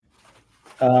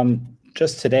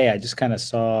Just today, I just kind of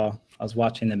saw. I was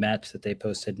watching the match that they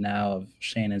posted now of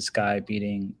Shane and Sky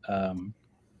beating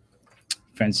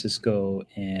Francisco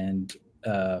and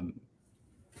um,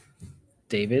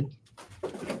 David,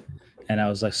 and I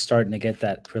was like starting to get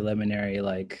that preliminary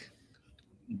like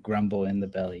grumble in the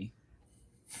belly.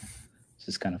 It's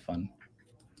just kind of fun.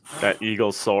 That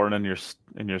eagle soaring in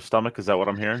your stomach, is that what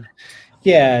I'm hearing?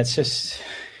 Yeah, it's just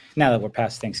now that we're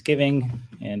past Thanksgiving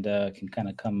and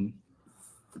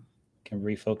can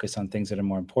refocus on things that are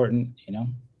more important, you know.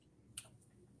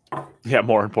 Yeah,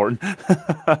 more important.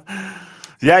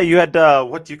 Yeah, you had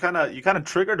you kind of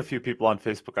triggered a few people on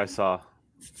Facebook, I saw.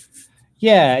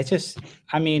 Yeah, it's just,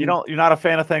 I mean, You're not a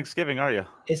fan of Thanksgiving, are you?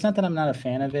 it's not that I'm not a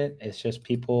fan of it. It's just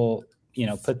people,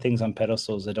 put things on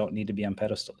pedestals that don't need to be on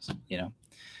pedestals.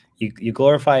 You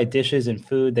glorify dishes and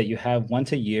food that you have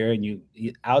once a year, and you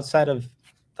outside of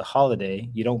the holiday,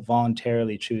 you don't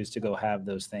voluntarily choose to go have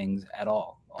those things at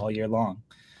all year long.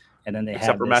 And then they Except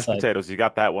have for this mashed like, potatoes. You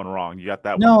got that one wrong. You got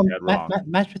that one no, dead wrong.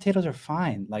 mashed potatoes are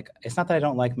fine. Like, it's not that I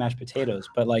don't like mashed potatoes,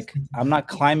 but like, I'm not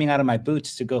climbing out of my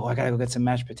boots to go, oh, I gotta go get some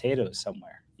mashed potatoes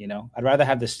somewhere. I'd rather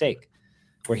have the steak.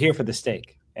 We're here for the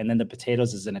steak. And then the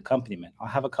potatoes is an accompaniment. I'll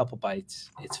have a couple bites.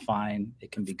 It's fine.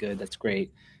 It can be good. That's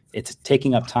great. It's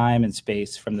taking up time and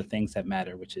space from the things that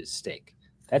matter, which is steak.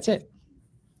 That's it.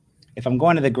 If I'm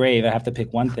going to the grave, I have to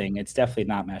pick one thing. It's definitely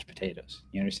not mashed potatoes.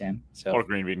 You understand? So, Or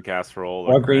green bean casserole.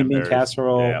 or green bean cranberries.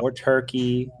 casserole, Yeah. or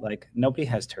turkey. Like, nobody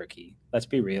has turkey. Let's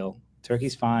be real.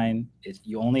 Turkey's fine.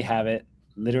 You only have it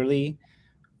literally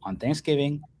on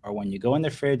Thanksgiving, or when you go in the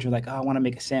fridge, you're like, oh, I want to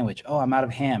make a sandwich. Oh, I'm out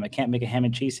of ham. I can't make a ham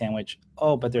and cheese sandwich.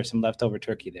 Oh, but there's some leftover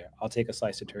turkey there. I'll take a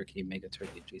slice of turkey and make a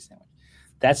turkey and cheese sandwich.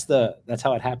 That's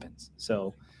how it happens.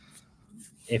 So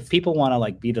if people want to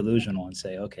like be delusional and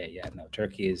say, okay, yeah, no,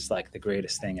 turkey is like the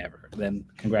greatest thing ever, then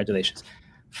congratulations.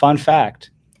 Fun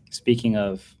fact, speaking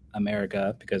of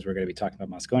America, because we're going to be talking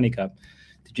about Mosconi Cup,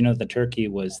 did you know that the turkey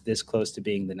was this close to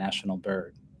being the national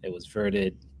bird? It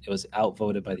was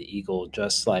outvoted by the eagle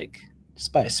just by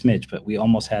a smidge, but we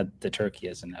almost had the turkey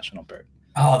as a national bird.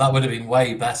 Oh, that would have been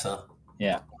way better.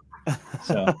 Yeah.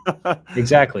 So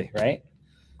exactly, right?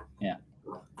 Yeah.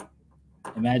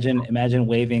 Imagine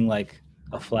waving like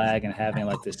a flag and having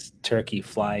like this turkey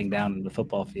flying down in the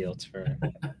football fields for.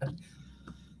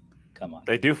 Come on.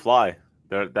 They do fly.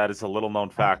 That is a little known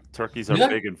fact. Turkeys are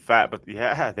big and fat, but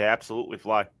yeah, they absolutely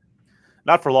fly.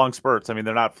 Not for long spurts. I mean,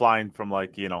 they're not flying from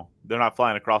they're not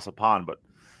flying across a pond, but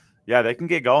yeah, they can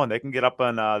get going. They can get up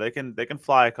and they can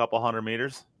fly a couple 100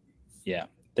 meters. Yeah,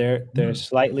 they're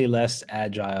slightly less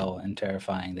agile and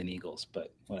terrifying than eagles,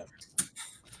 but whatever.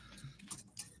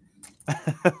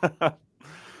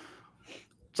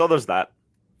 So there's that.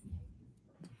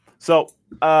 So,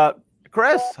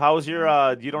 Chris, how was your?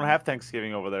 You don't have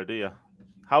Thanksgiving over there, do you?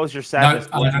 How was your sadness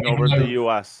watching over the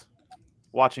U.S.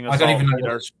 Watching us all eat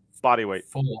our body weight?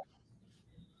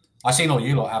 I seen all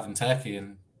you lot having turkey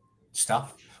and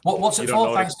stuff. What's it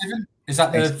for? Thanksgiving? Is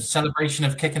that the celebration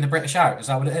of kicking the British out? Is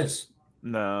that what it is?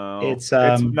 No, it's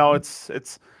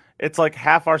like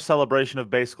half our celebration of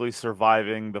basically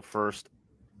surviving the first.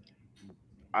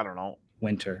 I don't know.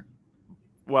 Winter.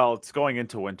 Well, it's going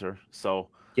into winter, so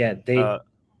yeah,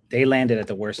 they landed at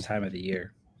the worst time of the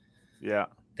year. Yeah,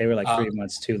 they were like 3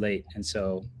 months too late, and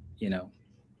so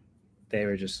they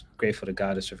were just grateful to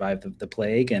God to survive the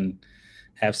plague and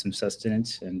have some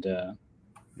sustenance and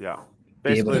yeah.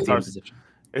 Basically,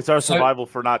 it's our survival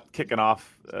for not kicking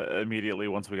off immediately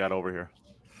once we got over here.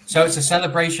 So it's a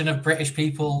celebration of British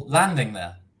people landing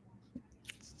there.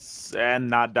 And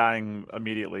not dying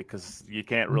immediately, because you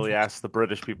can't really ask the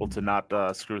British people to not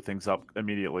screw things up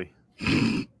immediately.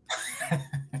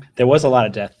 There was a lot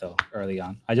of death, though, early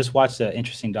on. I just watched an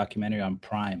interesting documentary on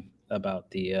Prime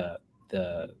about the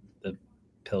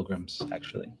Pilgrims,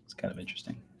 actually. It's kind of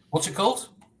interesting. What's it called?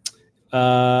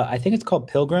 I think it's called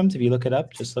Pilgrims. If you look it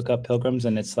up, just look up Pilgrims,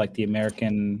 and it's like the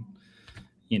American,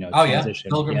 transition.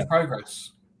 Yeah, Pilgrim's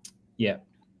Progress. Yeah.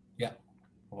 Yeah.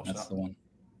 That's the one.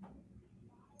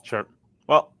 Sure.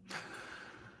 Well,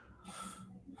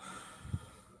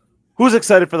 who's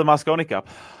excited for the Mosconi Cup?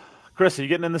 Chris, are you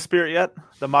getting in the spirit yet?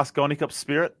 The Mosconi Cup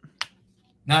spirit?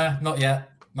 No, not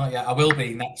yet. Not yet. I will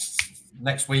be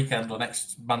next weekend or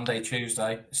next Monday,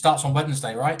 Tuesday. It starts on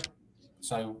Wednesday, right?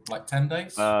 So like 10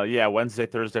 days? Yeah, Wednesday,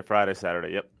 Thursday, Friday,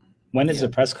 Saturday. Yep. When is the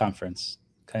press conference?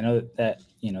 I know that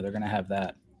they're going to have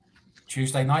that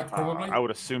Tuesday night, probably. I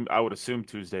would assume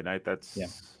Tuesday night. That's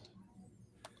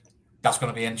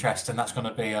going to be interesting. That's going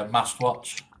to be a must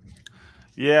watch.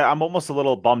 Yeah, I'm almost a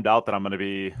little bummed out that I'm going to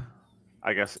be,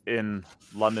 I guess, in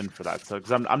London for that. So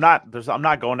because I'm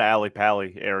not going to Alley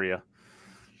Pally area.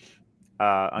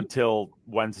 until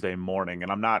Wednesday morning,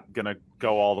 and I'm not gonna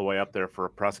go all the way up there for a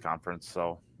press conference.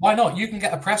 So why not? You can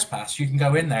get a press pass. You can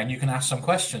go in there and you can ask some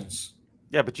questions.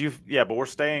 yeah, but we're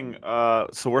staying.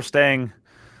 So we're staying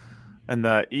in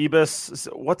the Ibis.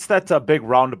 What's that big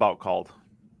roundabout called?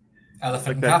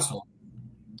 Elephant and Castle.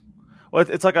 Well,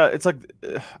 it's like I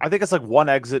think it's like one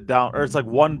exit down, or it's like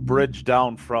one bridge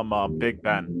down from Big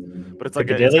Ben, but it's like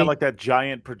it's got like that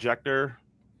giant projector.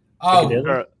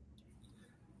 Oh,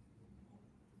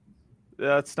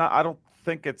 it's not. I don't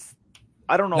think it's.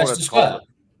 I don't know Leicester what it's Square. called.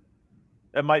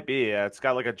 It might be. Yeah, it's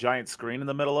got like a giant screen in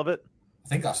the middle of it. I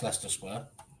think that's Leicester Square.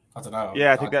 I don't know.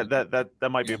 Yeah, I think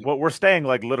that might be. But we're staying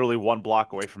like literally one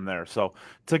block away from there. So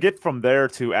to get from there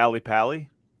to Ali Pali,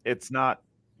 it's not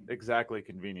exactly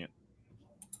convenient.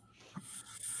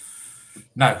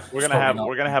 No, we're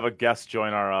gonna have a guest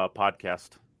join our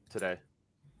podcast today.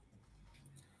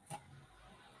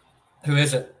 Who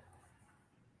is it?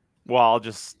 Well,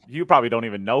 you probably don't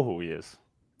even know who he is.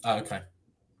 Oh, okay.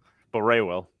 But Ray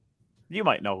will. You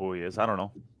might know who he is. I don't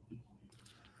know.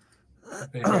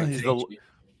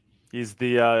 He's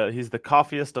the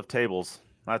coffeeest of tables.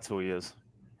 That's who he is.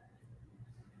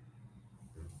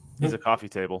 He's a coffee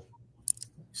table.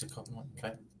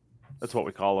 Okay. That's what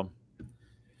we call him.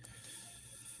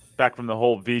 Back from the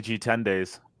whole VG10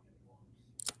 days.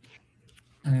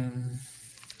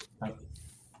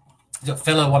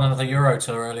 Filler won another Euro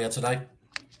Tour earlier today.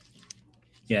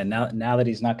 Yeah, now that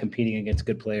he's not competing against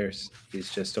good players,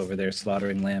 he's just over there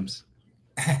slaughtering lambs.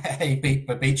 He beat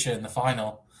Babica in the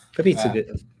final. Babica's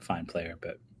a fine player,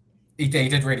 but he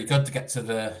did really good to get to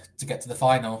the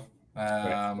final.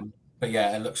 Right. But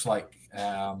yeah, it looks like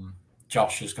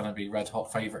Josh is going to be red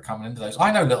hot favorite coming into those.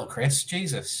 I know little Chris.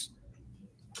 Jesus.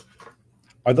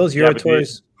 Are those Euro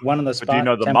Tours one on the spot? But do you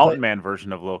know the template? Mountain Man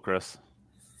version of Lil Chris?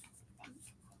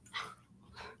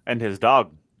 And his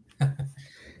dog.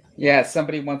 Yeah,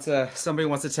 somebody wants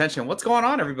attention. What's going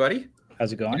on, everybody?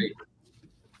 How's it going?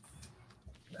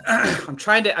 I'm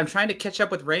trying to catch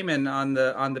up with Raymond on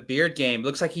the beard game.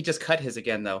 Looks like he just cut his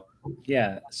again, though.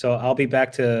 Yeah, so I'll be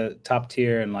back to top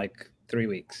tier in like 3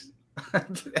 weeks.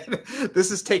 This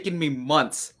has taken me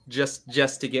months just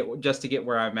to get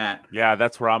where I'm at. Yeah,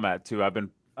 that's where I'm at too. I've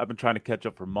been trying to catch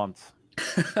up for months.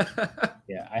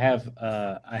 Yeah, I have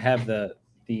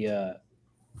the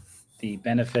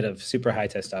benefit of super high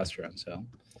testosterone. So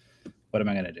what am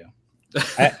I gonna do?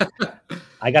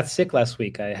 I got sick last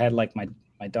week. I had like my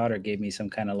daughter gave me some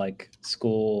kind of like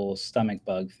school stomach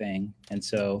bug thing, and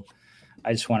so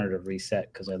I just wanted to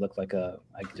reset because I looked like I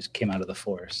just came out of the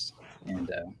forest and.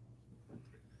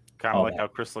 Kind of like how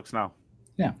Chris looks now.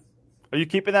 Yeah. Are you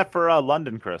keeping that for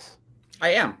London, Chris? I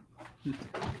am.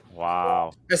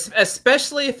 Wow.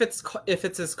 Especially if it's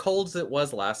as cold as it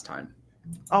was last time.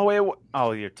 Oh wait.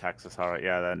 Oh, you're Texas. All right.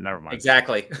 Yeah. Never mind.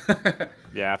 Exactly.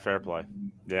 Yeah. Fair play.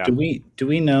 Yeah. Do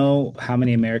we know how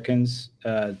many Americans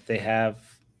they have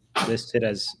listed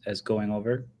as going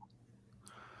over?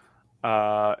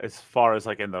 As far as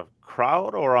like in the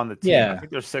crowd or on the team? Yeah. I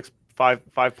think there's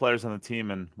five players on the team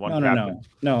and one captain.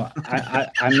 No.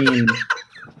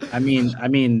 I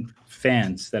mean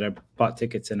fans that have bought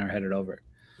tickets and are headed over.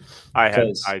 I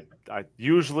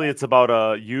usually it's about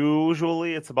an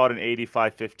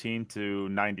 85-15 to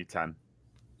 90-10.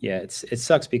 Yeah, it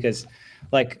sucks because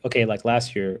like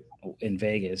last year in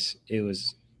Vegas,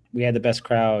 we had the best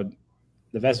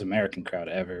American crowd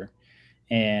ever.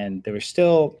 And there was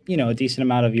still, a decent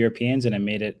amount of Europeans, and it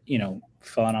made it,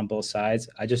 fun on both sides.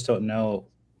 I just don't know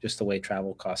just the way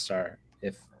travel costs are,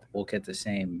 if we'll get the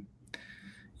same,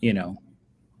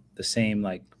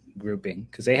 like grouping.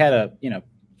 Because they had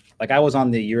like I was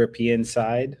on the European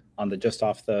side, on the just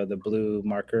off the blue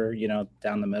marker,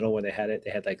 down the middle where they had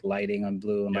like lighting on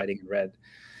blue and lighting on red,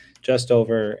 just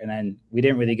over. And then we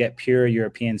didn't really get pure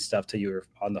European stuff till you were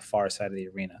on the far side of the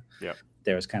arena. Yeah,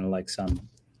 there was kind of like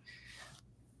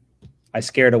I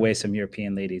scared away some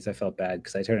European ladies. I felt bad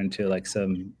because I turned into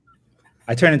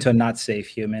a not safe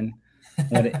human.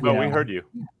 Well, we heard you.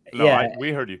 No, yeah,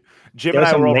 we heard you. Jim and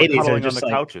I were over cuddling on the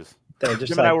couches.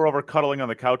 Jim and I were over cuddling on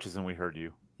the couches, and we heard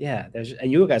you. Yeah, and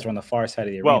you guys were on the far side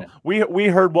of the arena. Well, we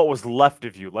heard what was left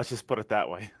of you. Let's just put it that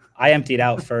way. I emptied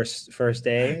out first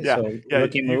day. Yeah, so you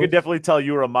could definitely tell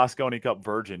you were a Mosconi Cup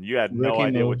virgin. You had no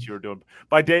idea what you were doing.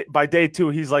 By day 2,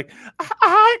 he's like,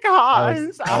 "Hi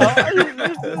guys."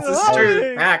 This is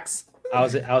true. Max. I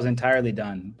was entirely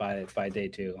done by day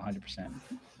 2,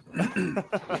 100%.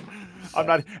 I'm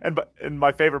not, and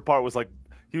my favorite part was like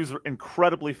he was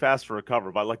incredibly fast to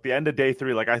recover. By like the end of day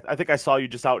 3, like I think I saw you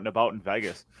just out and about in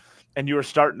Vegas, and you were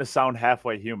starting to sound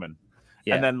halfway human,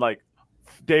 and then like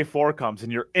day 4 comes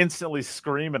and you're instantly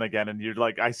screaming again, and you're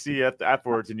like, I see it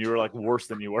afterwards, and you were like worse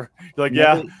than you were. You're like,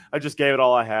 yeah, I just gave it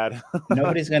all I had.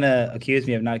 Nobody's gonna accuse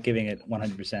me of not giving it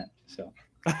 100%. So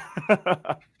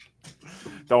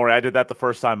don't worry, I did that the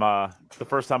first time. The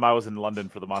first time I was in London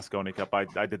for the Mosconi Cup,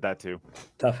 I did that too.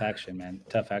 Tough action, man.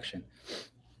 Tough action.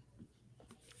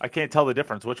 I can't tell the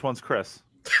difference. Which one's Chris?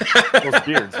 Those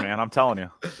beards, man. I'm telling you.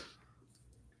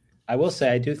 I will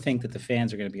say I do think that the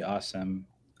fans are going to be awesome,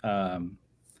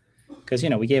 because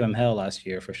we gave them hell last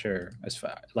year for sure. As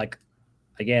far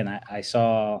again, I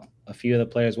saw a few of the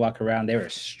players walk around. They were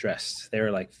stressed. They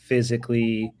were like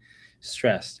physically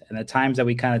stressed. And the times that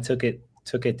we kind of took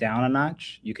it down a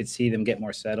notch, you could see them get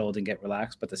more settled and get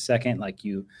relaxed. But the second it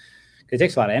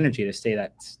takes a lot of energy to stay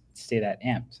that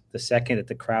amped. The second that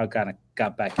the crowd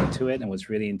got back into it and was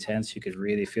really intense, you could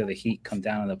really feel the heat come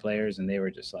down on the players, and they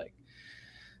were just like.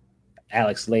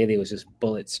 Alex Laley was just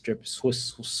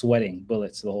sweating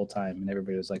bullets the whole time, and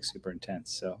everybody was like super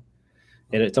intense. So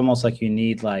it's almost like you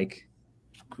need like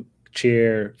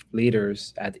cheer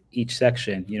leaders at each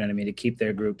section, you know what I mean, to keep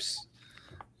their groups,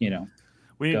 we need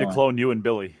going. To clone you and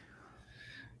Billy.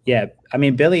 Yeah, I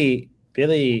mean Billy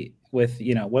with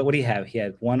what do you have? He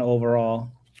had one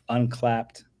overall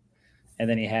unclapped, and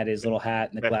then he had his little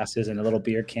hat and the glasses and a little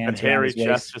beer can. And hairy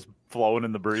chest just flowing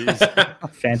in the breeze.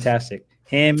 Fantastic.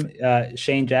 Him,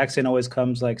 Shane Jackson always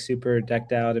comes like super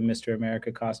decked out in Mr.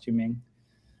 America costuming.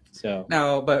 So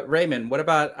no, but Raymond, what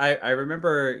about I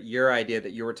remember your idea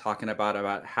that you were talking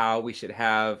about how we should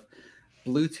have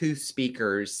Bluetooth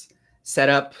speakers set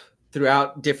up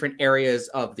throughout different areas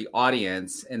of the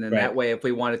audience, and then that way, if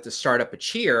we wanted to start up a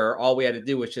cheer, all we had to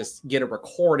do was just get a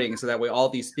recording, so that way all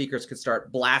these speakers could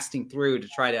start blasting through to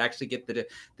try to actually get the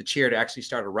cheer to actually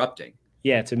start erupting.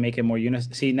 Yeah, to make it more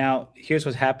unison. See, now here's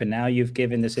what's happened. Now you've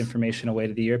given this information away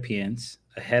to the Europeans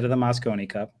ahead of the Mosconi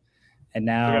Cup, and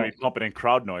now they're going to be pumping in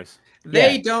crowd noise.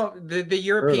 They don't. The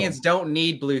Europeans don't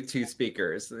need Bluetooth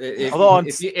speakers. Although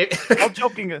I'm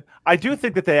joking, I do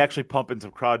think that they actually pump in some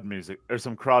crowd music or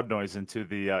some crowd noise into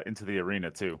the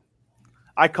arena too.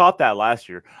 I caught that last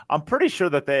year. I'm pretty sure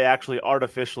that they actually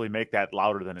artificially make that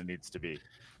louder than it needs to be.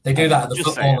 They do that at the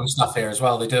football and stuff here as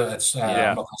well. They do it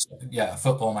at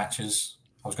football matches.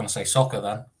 I was going to say soccer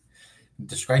then.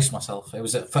 Disgrace myself. It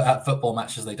was at football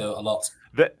matches they do it a lot.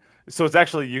 So it's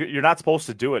actually you're not supposed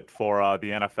to do it for the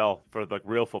NFL, for like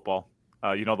real football.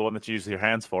 The one that you use your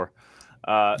hands for.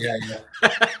 Yeah.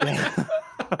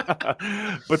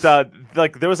 But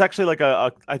like there was actually like I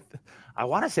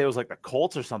want to say it was like the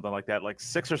Colts or something like that. Like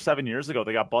 6 or 7 years ago,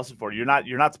 they got busted for it. You're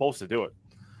not supposed to do it.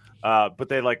 But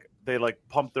they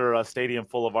pumped their stadium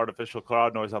full of artificial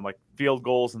crowd noise on like field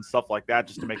goals and stuff like that,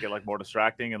 just to make it like more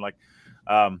distracting, and like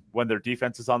when their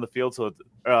defense is on the field, so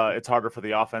it's harder for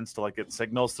the offense to like get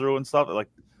signals through and stuff. Like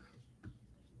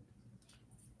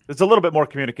there's a little bit more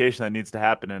communication that needs to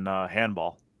happen in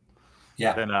handball,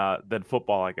 than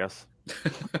football, I guess.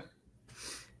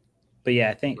 But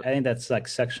yeah, I think that's like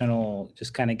sectional,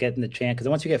 just kind of getting the chant, because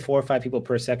once you get 4 or 5 people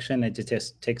per section, it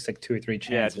just takes like 2 or 3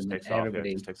 chants, and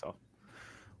everybody takes off.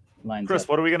 Chris,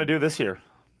 what are we going to do this year?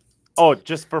 Oh,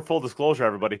 just for full disclosure,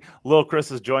 everybody, Lil Chris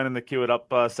is joining the Cue It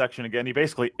Up section again. He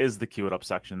basically is the Cue It Up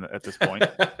section at this point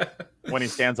when he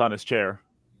stands on his chair.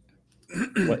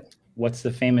 What's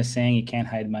the famous saying? You can't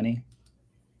hide money.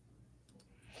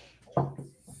 I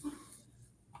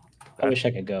wish I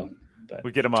could go. But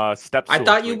we get him steps. I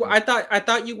thought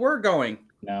you were going.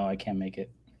 No, I can't make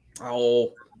it.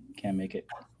 Oh, can't make it.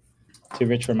 Too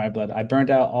rich for my blood. I burned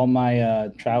out all my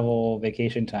travel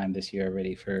vacation time this year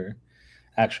already for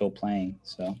actual playing.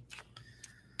 So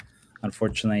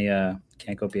unfortunately,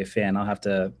 can't go be a fan. I'll have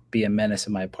to be a menace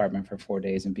in my apartment for 4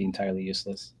 days and be entirely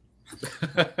useless.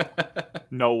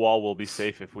 No wall will be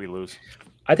safe if we lose.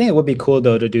 I think it would be cool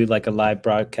though to do like a live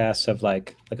broadcast of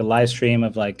like a live stream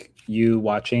of like you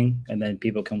watching, and then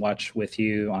people can watch with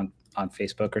you on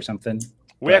Facebook or something.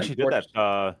 We actually did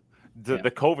that.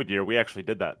 The COVID year, we actually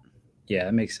did that. Yeah,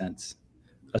 that makes sense.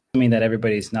 Assuming that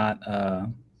everybody's not.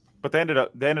 But they ended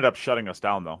up shutting us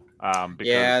down though.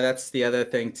 Yeah, that's the other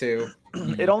thing too.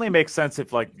 It only makes sense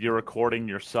if like you're recording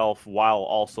yourself while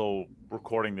also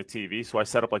recording the TV. So I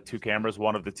set up like 2 cameras,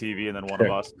 one of the TV and then one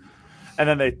of us. And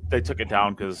then they took it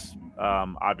down because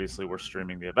obviously we're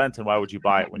streaming the event, and why would you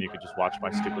buy it when you could just watch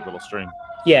my stupid little stream?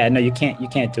 Yeah, no, you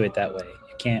can't do it that way.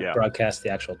 You can't broadcast the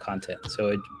actual content. So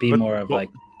it'd be more of like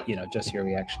just your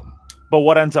reaction. But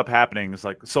what ends up happening is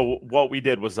like, so what we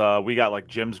did was we got like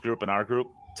Jim's group and our group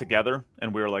together,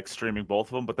 and we were like streaming both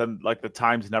of them. But then like the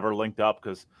times never linked up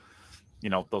because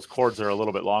those cords are a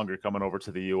little bit longer coming over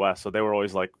to the U.S., so they were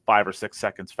always like 5 or 6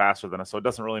 seconds faster than us. So it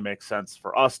doesn't really make sense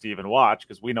for us to even watch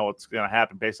because we know what's going to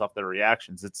happen based off their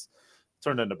reactions. It's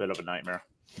turned into a bit of a nightmare.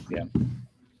 Yeah.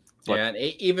 But, yeah, and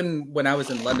even when I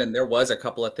was in London, there was a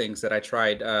couple of things that I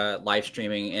tried live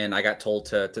streaming, and I got told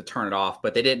to turn it off.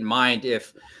 But they didn't mind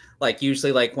if, like,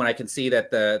 usually, like when I can see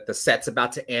that the set's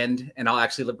about to end, and I'll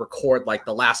actually record like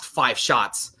the last 5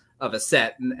 shots of a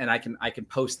set, and I can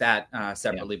post that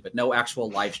separately. But no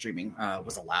actual live streaming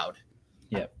was allowed.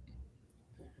 Yep,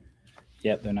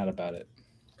 they're not about it.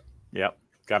 Yep,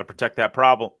 got to protect that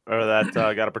problem, or that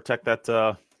got to protect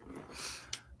that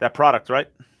product, right?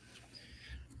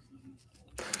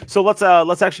 So let's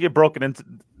actually get broken into,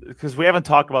 because we haven't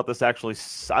talked about this actually.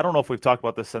 I don't know if we've talked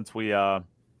about this since we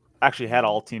actually had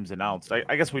all teams announced.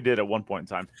 I guess we did at one point in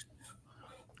time.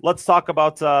 Let's talk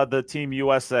about the Team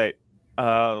USA.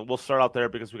 We'll start out there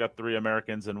because we got 3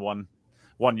 Americans and one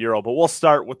Euro, but we'll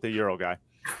start with the Euro guy.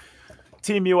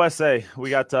 Team USA,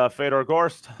 we got Fedor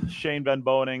Gorst, Shane Van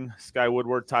Boening, Sky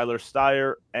Woodward, Tyler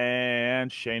Steyer,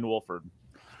 and Shane Wolford.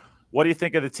 What do you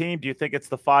think of the team? Do you think it's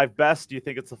the 5 best? Do you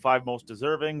think it's the 5 most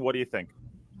deserving? What do you think?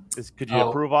 Could you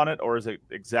improve on it, or is it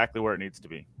exactly where it needs to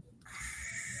be?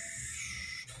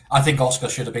 I think Oscar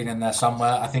should have been in there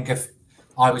somewhere. I think if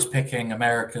I was picking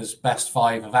America's best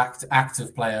 5 of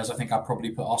active players, I think I'd probably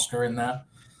put Oscar in there.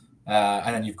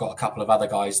 And then you've got a couple of other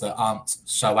guys that aren't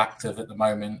so active at the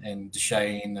moment in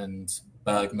Duchesne and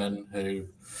Bergman, who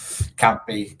can't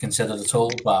be considered at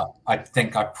all. But I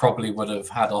think I probably would have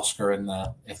had Oscar in there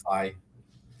if I...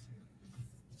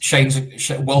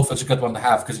 Wolford's a good one to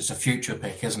have because it's a future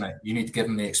pick, isn't it? You need to give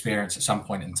him the experience at some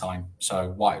point in time.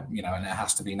 So why, and it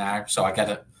has to be now. So I get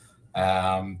it.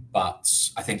 But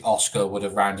I think Oscar would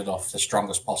have rounded off the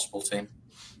strongest possible team.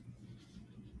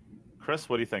 Chris,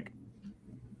 what do you think?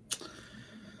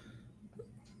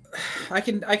 I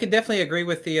can definitely agree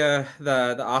with the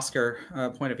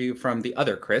Oscar point of view from the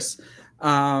other Chris.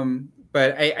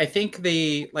 But I think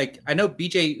I know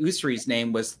BJ Usri's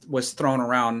name was thrown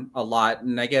around a lot,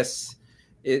 and I guess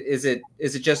is it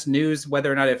just news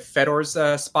whether or not if Fedor's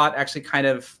spot actually kind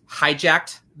of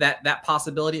hijacked that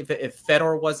possibility? If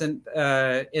Fedor wasn't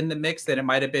in the mix, then it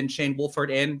might have been Shane Wolford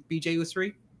and BJ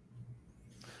Usri.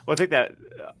 Well, I think that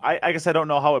I guess I don't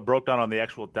know how it broke down on the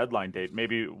actual deadline date.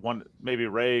 Maybe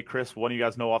Ray, Chris, one of you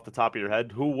guys know off the top of your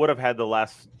head who would have had the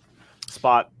last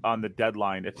spot on the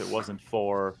deadline if it wasn't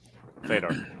for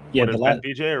Fedor. Yeah, would it have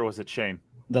been BJ or was it Shane?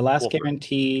 The last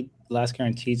guaranteed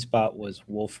spot was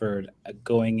Wolford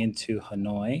going into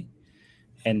Hanoi,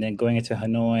 and then going into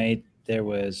Hanoi there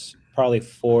was probably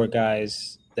 4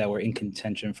 guys that were in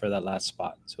contention for that last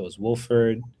spot. So it was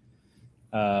Wolford,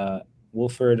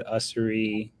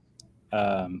 Ussery,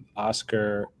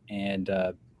 Oscar,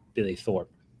 and Billy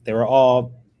Thorpe. They were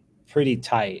all pretty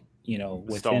tight,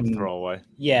 within Stone throw away.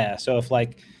 Yeah, so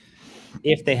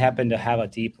if they happen to have a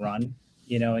deep run,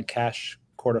 in cash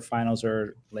quarterfinals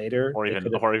or later, or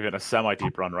even a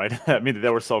semi-deep run, right? I mean, they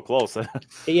were so close.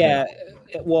 Yeah,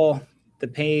 well, the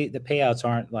payouts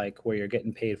aren't like where you're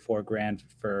getting paid $4,000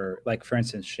 for, like, for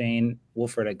instance, Shane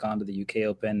Wolford had gone to the UK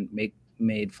Open,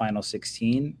 made final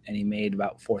 16, and he made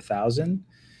about 4,000.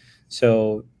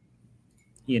 So,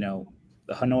 the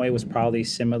Hanoi was probably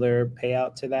similar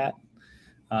payout to that.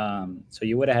 So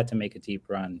you would have had to make a deep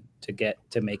run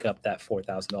to make up that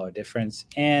 $4,000 difference,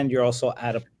 and you're also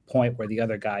at a point where the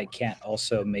other guy can't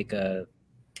also make a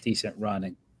decent run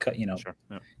and cut, Sure,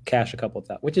 yeah. cash a couple of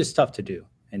that, which is tough to do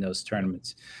in those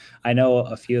tournaments. I know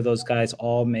a few of those guys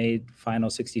all made final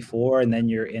 64, and then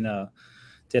you're in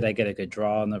did I get a good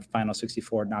draw in the final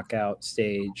 64 knockout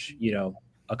stage?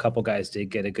 A couple guys did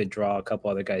get a good draw, a couple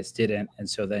other guys didn't, and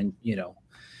so then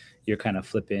you're kind of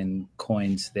flipping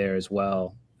coins there as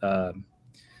well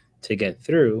to get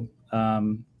through.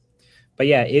 But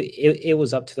yeah, it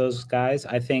was up to those guys.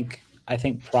 I think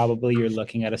probably you're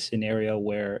looking at a scenario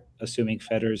where, assuming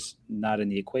Federer's not in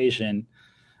the equation,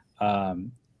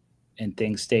 and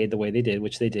things stayed the way they did,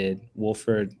 which they did,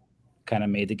 Wolford kind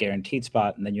of made the guaranteed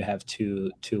spot, and then you have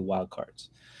two wild cards.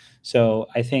 So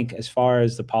I think as far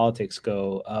as the politics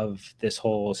go of this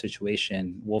whole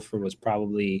situation, Wolford was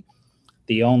probably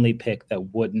the only pick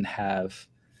that wouldn't have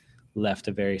left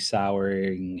a very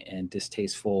souring and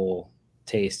distasteful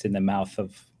taste in the mouth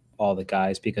of all the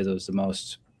guys, because it was the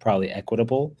most probably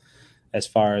equitable as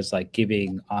far as like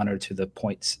giving honor to the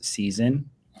points season.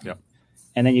 Yeah.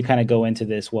 And then you kind of go into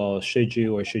this, well, should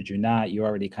you or should you not? You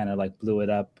already kind of like blew it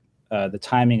up. The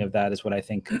timing of that is what I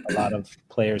think a lot of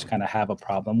players kind of have a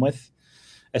problem with,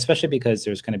 especially because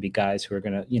there's going to be guys who are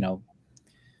going to,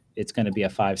 it's going to be a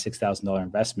 $5,000-$6,000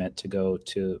 investment to go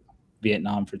to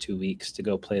Vietnam for 2 weeks to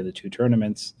go play the 2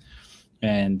 tournaments.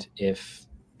 And if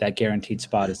that guaranteed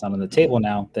spot is not on the table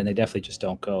now, then they definitely just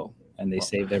don't go, and they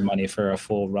save their money for a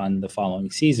full run the following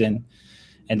season.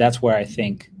 And that's where I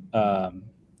think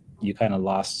you kind of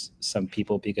lost some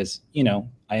people because,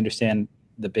 I understand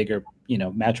the bigger,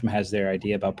 Matchroom has their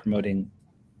idea about promoting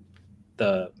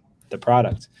the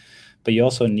product, but you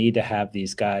also need to have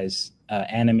these guys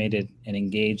animated and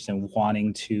engaged and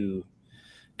wanting to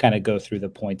kind of go through the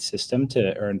point system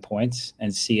to earn points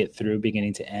and see it through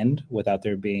beginning to end without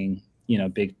there being,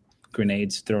 big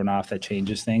grenades thrown off that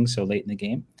changes things so late in the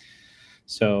game.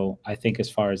 So I think as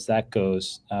far as that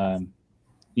goes,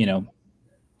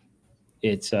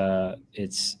 it's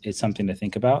something to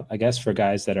think about, I guess, for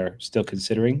guys that are still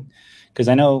considering, because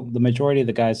I know the majority of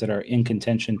the guys that are in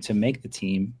contention to make the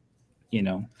team,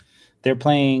 they're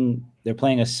playing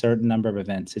a certain number of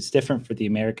events. It's different for the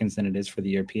Americans than it is for the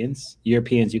Europeans. You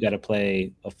got to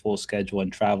play a full schedule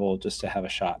and travel just to have a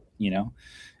shot,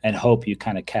 and hope you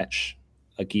kind of catch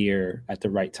a gear at the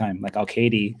right time. Like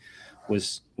Al-Kaidi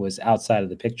was outside of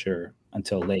the picture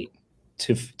until late.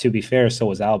 To be fair, so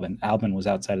was Albin. Albin was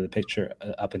outside of the picture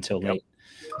up until late.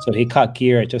 So he caught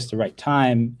gear at just the right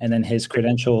time, and then his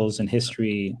credentials and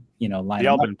history, line the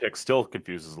up. Albin pick still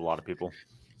confuses a lot of people.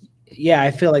 Yeah,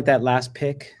 I feel like that last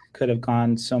pick could have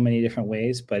gone so many different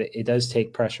ways, but it does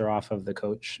take pressure off of the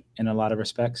coach in a lot of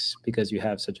respects because you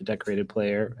have such a decorated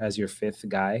player as your 5th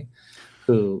guy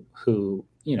who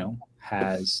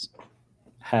has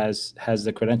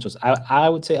the credentials. I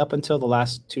would say up until the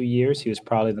last 2 years, he was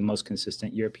probably the most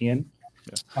consistent European.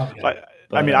 Yeah. But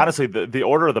I mean, honestly, the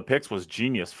order of the picks was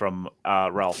genius from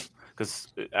Ralph. Because,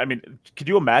 I mean, could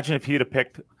you imagine if he'd have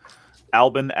picked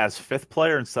Albin as 5th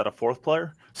player instead of 4th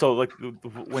player? So, like,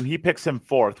 when he picks him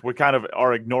 4th, we kind of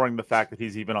are ignoring the fact that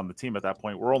he's even on the team at that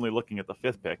point. We're only looking at the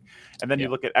 5th pick. And then you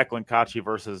look at Eklund Kachi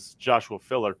versus Joshua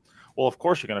Filler. Well, of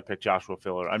course you're going to pick Joshua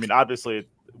Filler. I mean, obviously,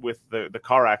 with the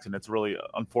car accident, it's really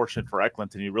unfortunate for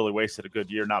Eklund, and he really wasted a good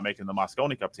year not making the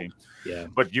Mosconi Cup team. Yeah.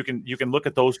 But you can look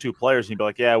at those 2 players and you'd be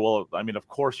like, yeah, well, I mean, of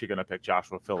course you're going to pick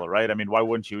Joshua Filler, right? I mean, why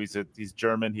wouldn't you? He's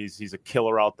German. He's a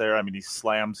killer out there. I mean, he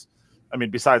slams. I mean,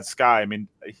 besides Sky, I mean,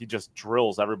 he just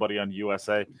drills everybody on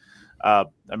USA. I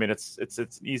mean, it's an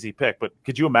easy pick. But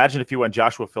could you imagine if you went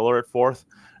Joshua Filler at 4th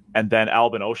and then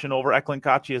Albin Ocean over Eklund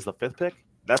Kachi as the 5th pick?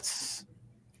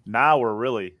 Now we're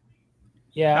really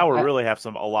have a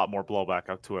lot more blowback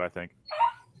out to it, I think.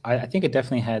 I think it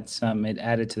definitely it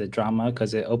added to the drama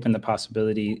because it opened the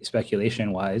possibility,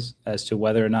 speculation wise, as to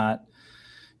whether or not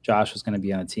Josh was going to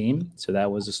be on a team. So that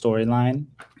was a storyline.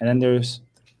 And then there's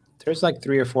like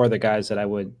 3 or 4 other guys that I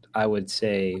would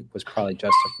say was probably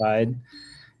justified.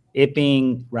 It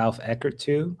being Ralph Eckert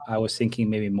too, I was thinking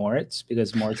maybe Moritz,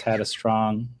 because Moritz had a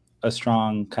strong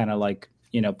kind of like,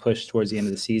 push towards the end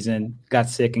of the season, got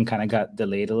sick and kind of got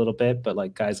delayed a little bit. But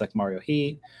like guys like Mario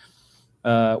He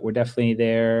were definitely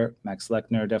there. Max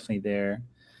Lechner definitely there.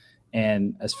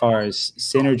 And as far as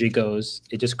synergy goes,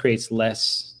 it just creates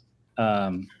less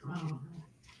kind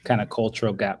of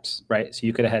cultural gaps, right? So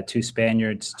you could have had 2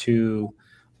 Spaniards, 2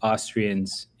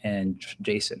 Austrians, and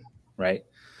Jason, right?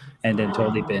 And then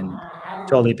totally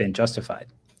been justified.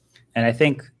 And I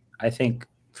think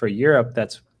for Europe,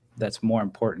 that's more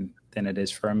important than it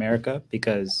is for America,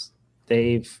 because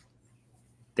they've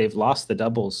lost the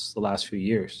doubles the last few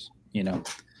years.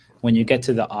 When you get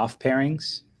to the off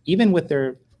pairings, even with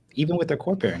their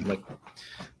core pairing, like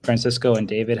Francisco and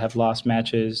David have lost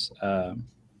matches, and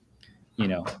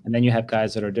then you have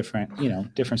guys that are different,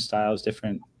 different styles,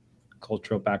 different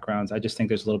cultural backgrounds. I just think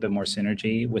there's a little bit more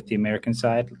synergy with the American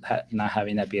side, not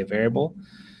having that be a variable.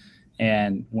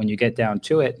 And when you get down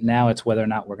to it, now it's whether or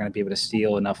not we're going to be able to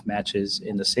steal enough matches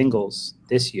in the singles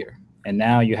this year. And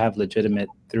now you have legitimate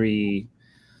 3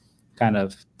 kind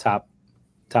of top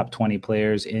 20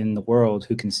 players in the world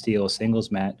who can steal a singles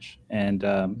match. And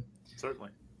certainly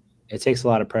it takes a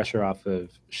lot of pressure off of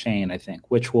Shane, I think,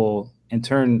 which will in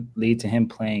turn lead to him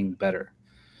playing better.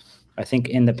 I think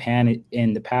in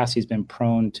the past, he's been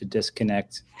prone to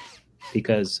disconnect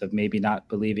because of maybe not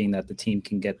believing that the team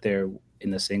can get there in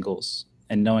the singles,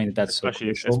 and knowing that's especially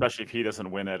if he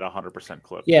doesn't win at 100%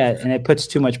 clip. Yeah, and it puts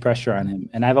too much pressure on him.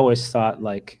 And I've always thought,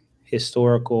 like,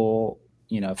 historical,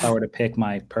 if I were to pick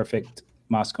my perfect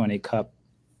Mosconi Cup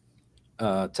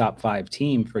top 5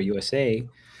 team for USA,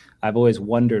 I've always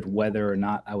wondered whether or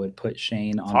not I would put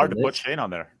Shane on the list. It's hard to put Shane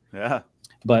on there. Yeah.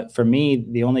 But for me,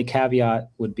 the only caveat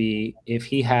would be if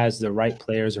he has the right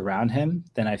players around him,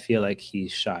 then I feel like he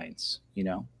shines,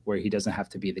 where he doesn't have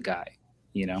to be the guy,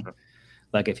 Sure.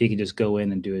 Like if he can just go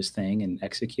in and do his thing and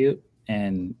execute,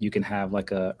 and you can have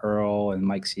like a Earl and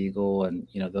Mike Siegel and,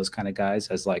 those kind of guys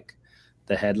as like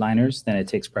the headliners, then it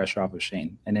takes pressure off of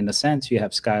Shane. And in a sense, you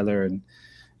have Skyler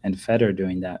and Federer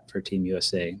doing that for Team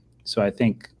USA. So I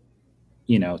think,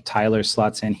 Tyler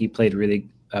slots in. He played really,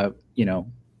 a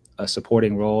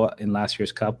supporting role in last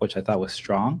year's Cup, which I thought was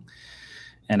strong.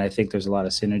 And I think there's a lot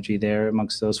of synergy there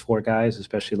amongst those 4 guys,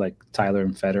 especially like Tyler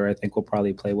and Federer. I think will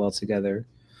probably play well together.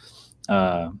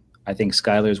 I think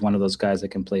Skyler is one of those guys that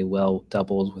can play well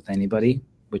doubles with anybody,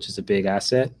 which is a big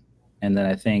asset. And then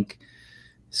I think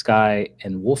Sky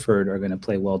and Wolford are going to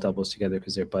play well doubles together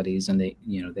because they're buddies and they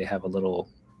have a little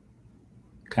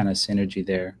kind of synergy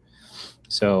there.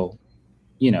 So,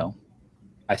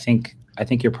 I think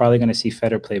you're probably going to see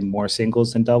Federer play more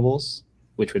singles than doubles,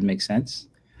 which would make sense.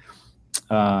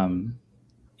 Yeah,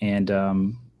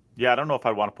 I don't know if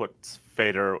I want to put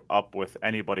Federer up with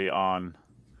anybody on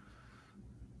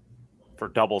for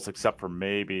doubles except for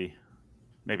maybe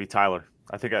Tyler.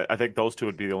 I think those 2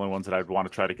 would be the only ones that I'd want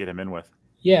to try to get him in with.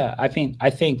 Yeah, I think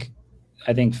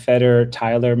Federer,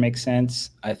 Tyler makes sense.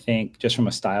 I think just from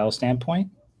a style standpoint.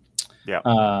 Yeah.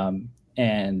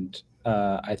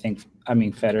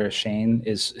 Federer, Shane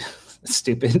is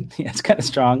stupid. Yeah, it's kind of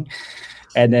strong.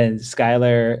 And then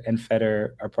Skyler and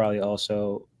Federer are probably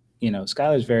also,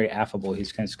 Skyler's very affable.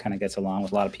 He's kind of gets along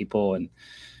with a lot of people and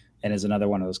is another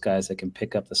one of those guys that can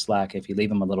pick up the slack. If you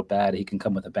leave him a little bad, he can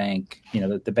come with a bank.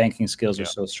 The banking skills are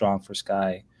so strong for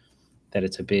Sky that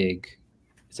it's a big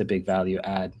value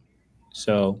add.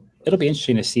 So it'll be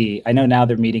interesting to see. I know now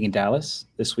they're meeting in Dallas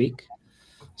this week.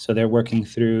 So they're working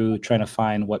through trying to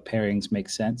find what pairings make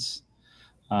sense,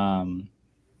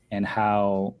 and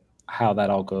how that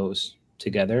all goes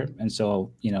together. And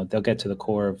so, they'll get to the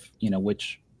core of,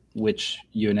 which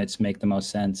units make the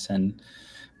most sense and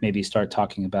maybe start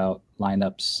talking about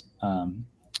lineups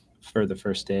for the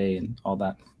first day and all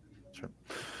that. Sure.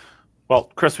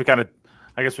 Well, Chris,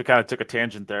 I guess we kind of took a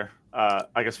tangent there.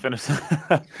 I guess finish.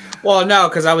 Well, no,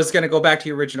 because I was going to go back to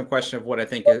your original question of what I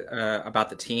think about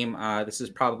the team. This is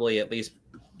probably at least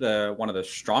one of the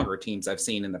stronger teams I've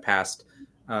seen in the past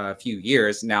few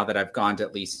years. Now that I've gone to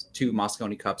at least 2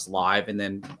 Mosconi Cups live, and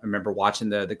then I remember watching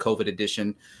the COVID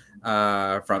edition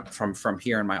from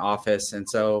here in my office, and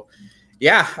so.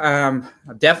 Yeah, I'm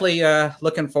definitely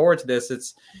looking forward to this.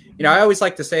 It's, I always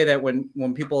like to say that when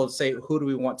people say who do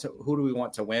we want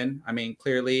to win? I mean,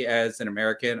 clearly as an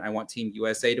American, I want Team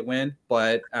USA to win,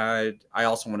 but I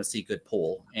also want to see good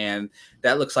pool, and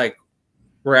that looks like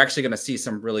we're actually going to see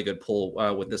some really good pool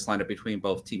with this lineup between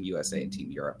both Team USA and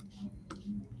Team Europe.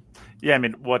 Yeah, I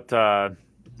mean, what are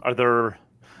there?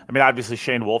 I mean, obviously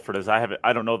Shane Wolford is.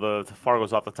 I don't know the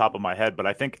Fargo's off the top of my head, but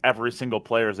I think every single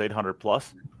player is 800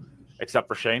 plus. Except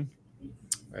for Shane?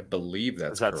 I believe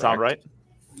that's Does that correct. sound right?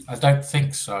 I don't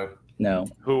think so. No.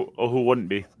 Who wouldn't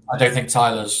be? I don't think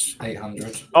Tyler's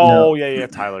 800. Oh, no. yeah,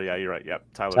 Tyler. Yeah, you're right. Yep,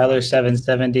 Tyler's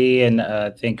 770, and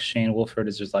I think Shane Wolford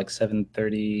is just like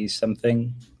 730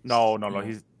 something. No.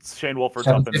 Shane Wolford's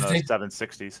up in the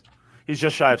 760s. He's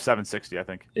just shy of 760, I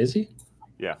think. Is he?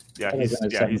 Yeah.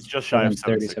 He's just shy of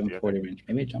 760. 740 range.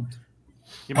 Maybe it jumped.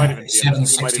 He might even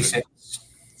 766.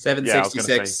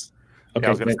 766. Okay, I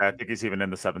was going to say, I think he's even in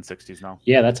the 760s now.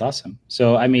 Yeah, that's awesome.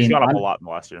 So, I mean, he's got up a lot in the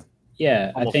last year.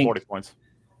 Yeah, almost I think 40 points.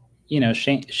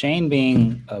 Shane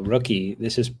being a rookie,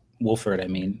 this is Wolford. I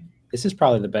mean, this is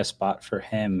probably the best spot for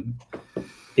him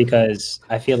because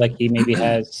I feel like he maybe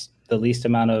has the least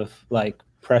amount of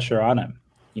pressure on him,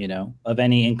 of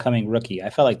any incoming rookie. I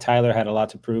felt like Tyler had a lot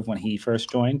to prove when he first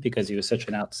joined because he was such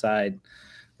an outside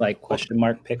question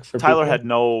mark pick for Tyler people. had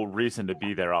no reason to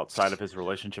be there outside of his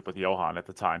relationship with Johan at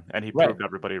the time, and he proved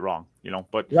everybody wrong,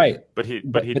 But he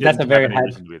didn't that's a very have any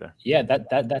reason to be there. Yeah,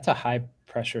 that's a high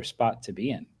pressure spot to be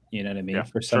in. You know what I mean? Yeah,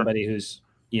 for somebody who's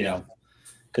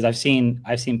because I've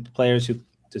seen players who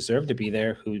deserve to be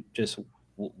there who just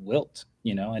wilt,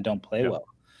 and don't play well.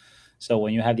 So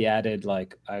when you have the added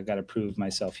I got to prove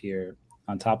myself here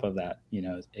on top of that,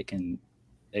 it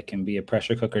can be a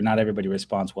pressure cooker. Not everybody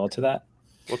responds well to that.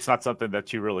 Well, it's not something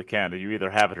that you really can. You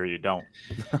either have it or you don't.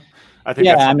 I think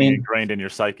that's something ingrained in your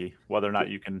psyche, whether or not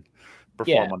you can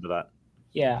perform under that.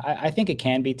 Yeah, I think it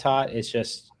can be taught. It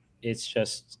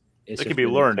can be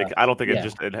learned. I don't think it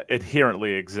just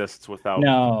inherently exists without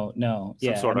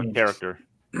some sort of character.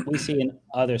 We see in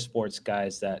other sports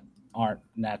guys that aren't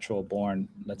natural born,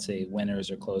 let's say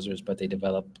winners or closers, but they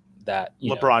develop that.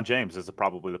 LeBron James is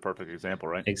probably the perfect example,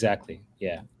 right? Exactly.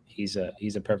 Yeah, he's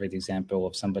a perfect example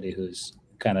of somebody who's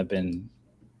kind of been,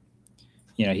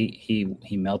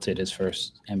 he melted his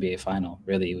first NBA final.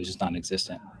 Really, he was just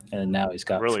non-existent, and now he's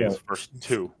got his first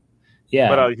 2. Yeah,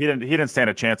 but he didn't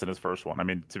stand a chance in his first one. I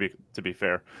mean, to be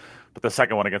fair, but the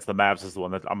second one against the Mavs is the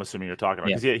one that I'm assuming you're talking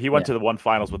about because he went to the one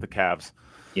finals with the Cavs,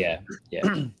 Yeah.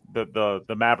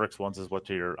 The Mavericks ones is what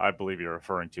I believe you're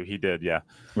referring to. He did, yeah.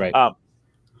 Right.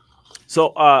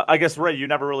 So I guess, Ray, you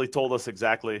never really told us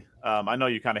exactly. I know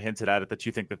you kind of hinted at it that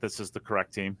you think that this is the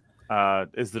correct team. I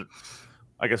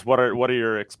guess what are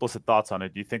your explicit thoughts on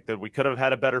it? Do you think that we could have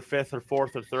had a better fifth or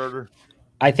fourth or third? Or...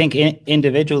 I think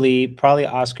individually, probably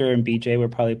Oscar and BJ were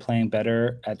probably playing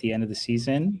better at the end of the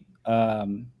season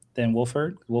than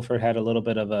Wolford. Wolford had a little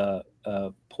bit of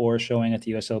a poor showing at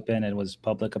the U.S. Open and was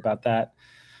public about that.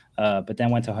 But then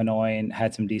went to Hanoi and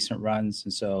had some decent runs,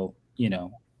 and so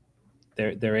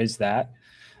there is that.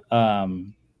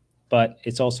 But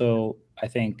it's also, I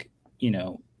think,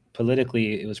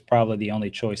 politically, it was probably the only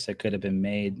choice that could have been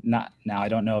made. Not now, I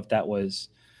don't know if that was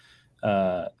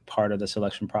part of the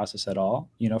selection process at all.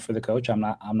 For the coach, I'm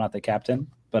not the captain,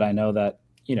 but I know that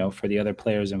for the other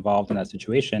players involved in that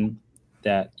situation,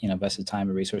 that invested time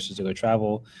and resources to go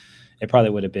travel, it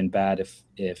probably would have been bad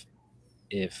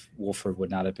if Wolford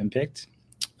would not have been picked.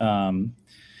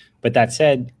 But that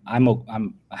said,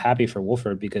 I'm happy for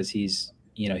Wolford because he's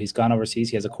gone overseas.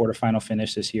 He has a quarterfinal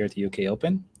finish this year at the UK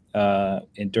Open,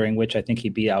 and during which I think he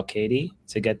beat Al-Kaidi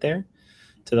to get there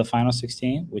to the final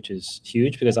 16, which is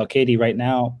huge because Al-Kaidi right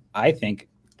now, I think,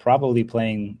 probably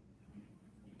playing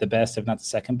the best, if not the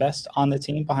second best on the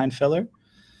team behind Filler.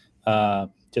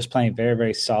 Just playing very,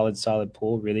 very solid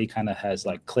pool, really kind of has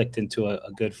like clicked into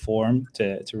a good form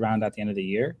to round out the end of the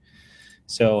year.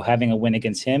 So having a win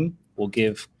against him will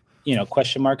give,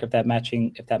 question mark if that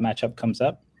matchup comes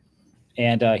up.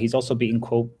 And he's also beaten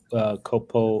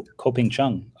Koping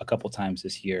Chung a couple times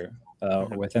this year, or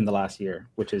within the last year,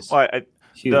 which is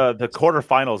huge. The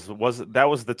quarterfinals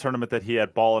was the tournament that he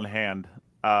had ball in hand,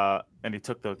 and he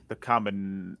took the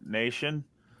combination.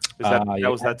 That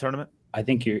was that tournament? I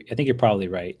think you're probably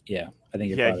right. Yeah, I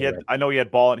think you're probably right. I know he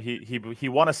had ball, and he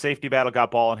won a safety battle,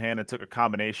 got ball in hand, and took a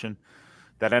combination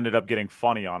that ended up getting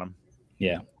funny on him.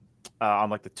 Yeah, on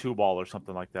like the 2-ball or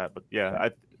something like that. But yeah,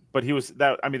 but he was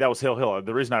that. I mean, that was Hill.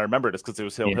 The reason I remember it is because it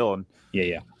was Hill. And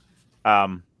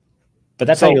but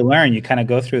that's how you learn. You kind of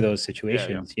go through those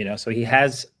situations, So he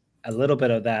has a little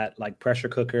bit of that, like pressure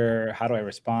cooker. How do I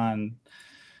respond?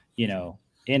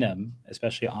 In him,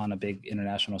 especially on a big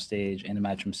international stage in a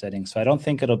matchroom setting. So I don't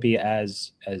think it'll be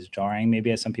as jarring,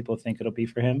 maybe as some people think it'll be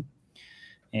for him.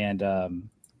 And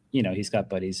he's got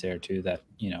buddies there too that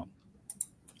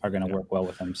are going to work well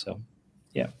with him. So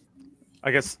yeah,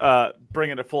 I guess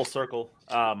bringing it full circle.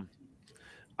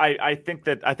 I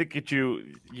think you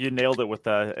nailed it with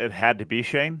it had to be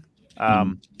Shane.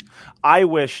 I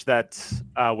wish that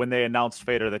when they announced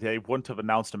Feder that they wouldn't have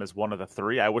announced him as one of the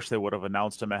three. I wish they would have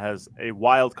announced him as a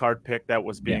wild card pick that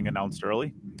was being announced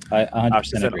early. I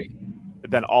 100% agree.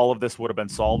 Then all of this would have been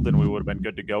solved and we would have been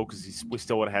good to go because we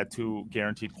still would have had 2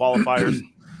 guaranteed qualifiers.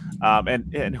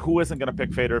 And who isn't going to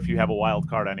pick Feder if you have a wild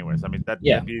card anyways? I mean, that'd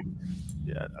be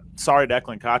sorry to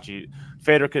Declan Kachi.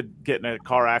 Feder could get in a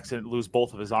car accident, lose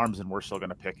both of his arms, and we're still going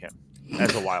to pick him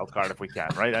as a wild card if we can,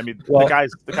 right? I mean, the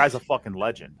guy's a fucking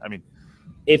legend. I mean,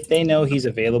 if they know he's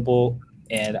available,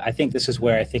 and I think this is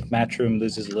where I think Matchroom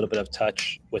loses a little bit of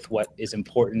touch with what is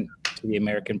important to the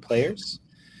American players,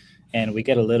 and we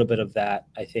get a little bit of that,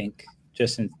 I think,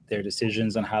 just in their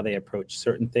decisions on how they approach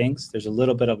certain things. There's a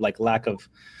little bit of lack of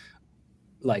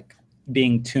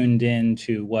being tuned in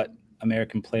to what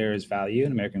American players value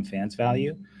and American fans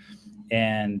value,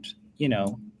 and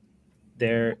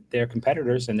they're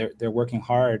competitors and they're working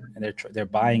hard and they're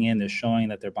buying in. They're showing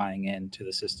that they're buying into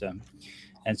the system,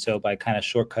 and so by kind of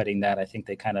shortcutting that, I think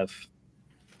they kind of,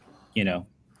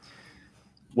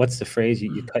 what's the phrase?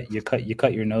 You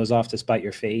cut your nose off to spite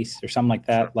your face or something like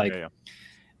that. Sure.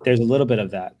 There's a little bit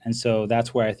of that, and so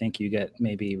that's where I think you get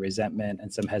maybe resentment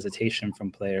and some hesitation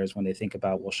from players when they think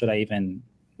about, well, should I even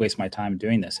waste my time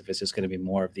doing this if it's just going to be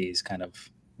more of these kind of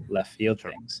left field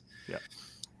things? Yeah.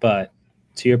 But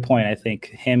to your point, I think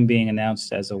him being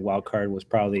announced as a wild card was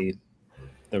probably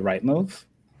the right move.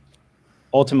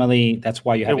 Ultimately, that's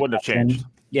why you have. It wouldn't have changed.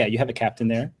 Yeah, you have a captain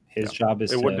there. His job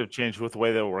is. It wouldn't have changed with the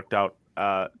way that it worked out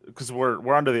because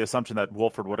we're under the assumption that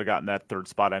Wolford would have gotten that third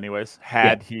spot anyways.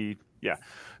 Had he,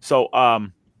 So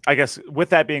I guess with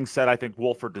that being said, I think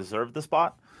Wolford deserved the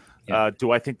spot.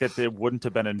 Do I think that it wouldn't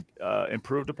have been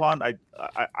improved upon?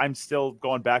 I'm still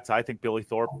going back to I think Billy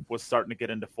Thorpe was starting to get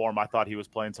into form. I thought he was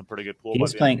playing some pretty good pool. He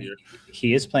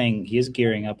is playing. He is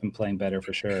gearing up and playing better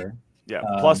for sure. Yeah.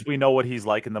 Plus, we know what he's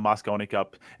like in the Mosconi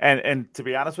Cup. And to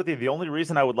be honest with you, the only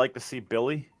reason I would like to see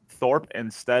Billy Thorpe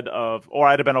instead of, or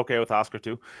I'd have been okay with Oscar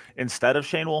too, instead of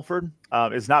Shane Wolford,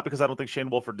 is not because I don't think Shane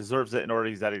Wolford deserves it, nor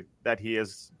that he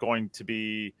is going to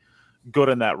be good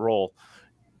in that role.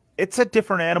 it's a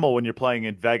different animal when you're playing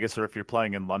in Vegas or if you're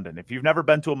playing in London. If you've never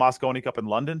been to a Mosconi Cup in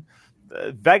London,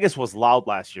 Vegas was loud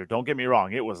last year. Don't get me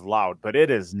wrong, it was loud, but it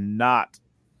is not.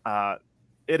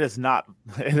 It is not.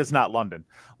 It is not London.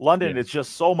 London is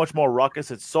just so much more ruckus.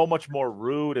 It's so much more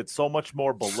rude. It's so much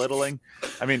more belittling.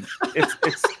 I mean,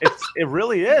 it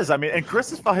really is. I mean, and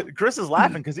Chris is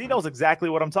laughing because he knows exactly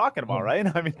what I'm talking about, right?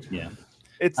 I mean, yeah,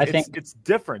 it's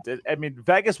different. I mean,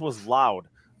 Vegas was loud.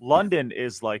 London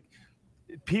is like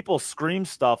people scream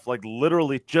stuff like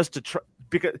literally just to try,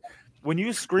 because when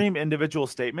you scream individual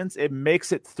statements, it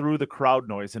makes it through the crowd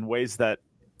noise in ways that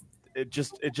it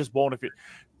just won't. If you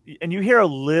and you hear a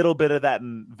little bit of that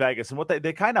in Vegas, and what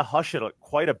they kind of hush it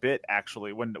quite a bit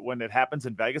actually when it happens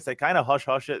in Vegas, they kind of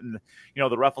hush it, and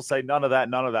the ref will say none of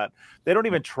that. They don't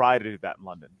even try to do that in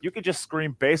London. You can just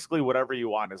scream basically whatever you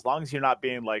want as long as you're not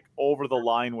being like over the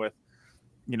line with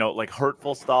like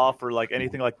hurtful stuff or like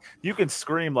anything. Like you can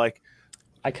scream like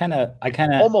I kind of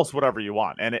almost whatever you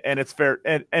want, and it's fair.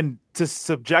 And to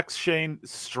subject Shane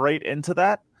straight into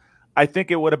that, I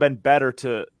think it would have been better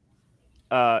to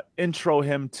intro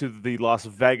him to the Las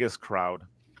Vegas crowd.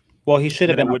 Well, he should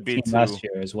have been on the team last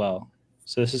year as well.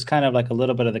 So this is kind of like a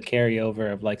little bit of the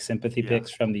carryover of like sympathy picks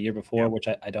from the year before, which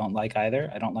I don't like either.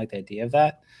 I don't like the idea of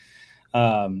that.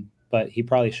 But he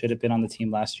probably should have been on the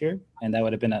team last year, and that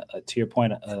would have been, to your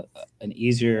point, an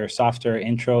easier, softer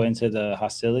intro into the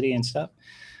hostility and stuff.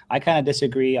 I kind of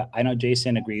disagree. I know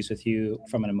Jason agrees with you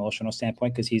from an emotional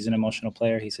standpoint because he's an emotional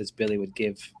player. He says Billy would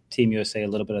give Team USA a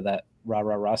little bit of that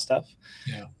rah stuff.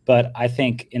 Yeah. But I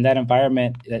think in that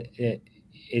environment,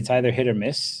 it's either hit or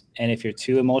miss. And if you're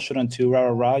too emotional and too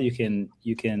rah, you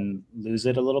can lose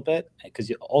it a little bit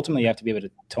because ultimately you have to be able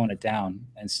to tone it down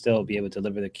and still be able to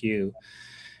deliver the cue.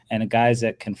 And the guys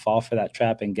that can fall for that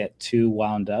trap and get too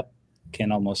wound up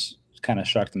can almost kind of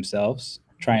shark themselves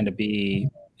trying to be.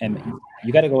 And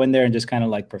you got to go in there and just kind of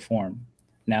like perform.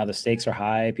 Now the stakes are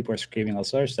high. People are screaming all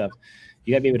sorts of stuff.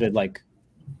 You got to be able to like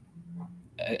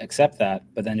accept that,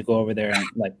 but then you go over there and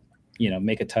like,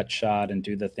 make a touch shot and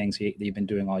do the things that you've been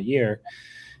doing all year.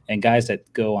 And guys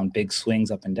that go on big swings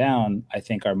up and down, I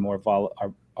think are more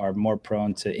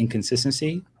prone to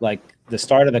inconsistency. Like the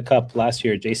start of the cup last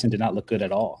year, Jason did not look good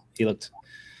at all. He looked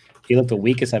the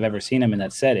weakest I've ever seen him in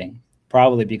that setting,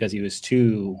 probably because he was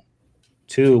too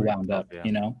wound up,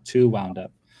 too wound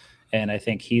up. And I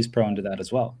think he's prone to that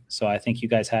as well. So I think you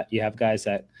have guys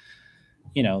that,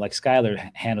 like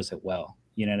Skylar handles it well.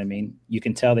 You know what I mean? You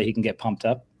can tell that he can get pumped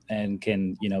up and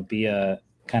can, be a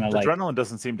kind of like adrenaline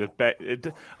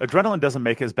doesn't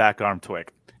make his back arm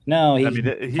twig. No,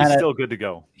 he's still good to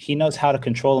go. He knows how to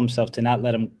control himself to not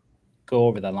let him go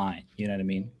over the line. You know what I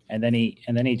mean? And then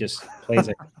he just plays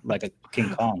it like a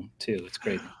King Kong too. It's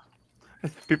crazy.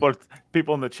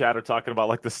 People in the chat are talking about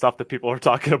like the stuff that people are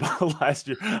talking about last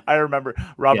year. I remember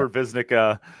Robert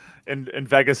Visnick in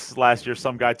Vegas last year.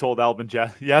 Some guy told Albin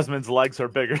Yasmin's legs are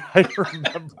bigger. I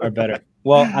remember. Are better.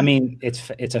 Well, I mean, it's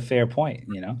a fair point.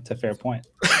 It's a fair point.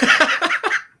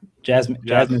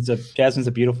 Jasmine's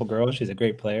a beautiful girl. She's a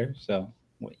great player. So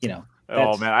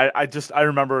Oh man, I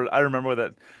remember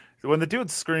that when the dude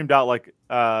screamed out like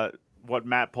what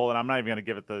Matt Poland. I'm not even gonna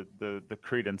give it the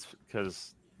credence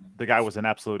because the guy was an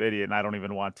absolute idiot, and I don't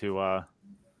even want to.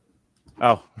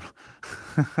 Oh,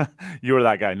 you were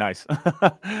that guy. Nice.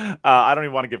 I don't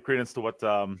even want to give credence to what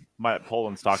Matt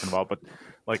Poland's talking about, but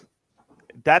like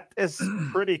that is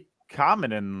pretty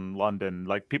common in London.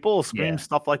 Like people will scream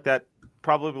stuff like that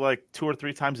probably like 2 or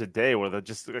 3 times a day, where they're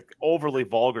just like overly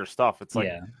vulgar stuff. It's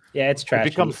like it's trashy.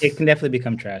 It can definitely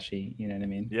become trashy. You know what I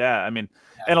mean? Yeah, I mean,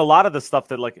 and a lot of the stuff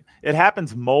that like it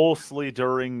happens mostly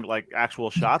during like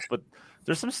actual shots, but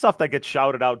there's some stuff that gets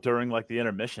shouted out during like the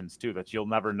intermissions too that you'll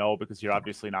never know because you're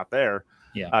obviously not there.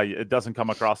 Yeah, it doesn't come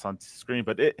across on screen,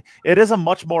 but it is a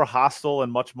much more hostile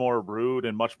and much more rude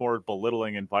and much more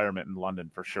belittling environment in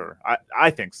London for sure. I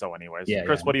think so, anyways. Yeah,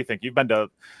 Chris, what do you think? You've been to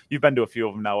a few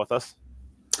of them now with us.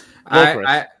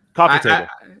 Coffee table.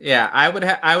 I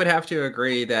would have to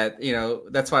agree that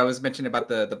that's why I was mentioning about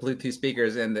the Bluetooth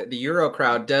speakers, and the Euro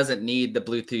crowd doesn't need the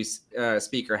Bluetooth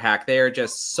speaker hack. They are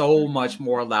just so much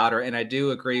more louder, and I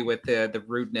do agree with the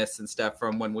rudeness and stuff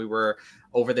from when we were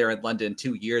over there in London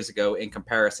 2 years ago in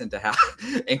comparison to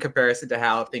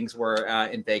how things were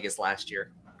in Vegas last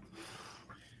year.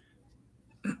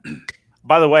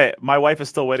 By the way, my wife is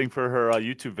still waiting for her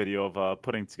YouTube video of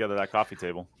putting together that coffee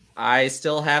table. I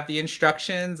still have the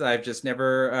instructions. I've just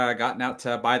never gotten out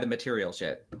to buy the materials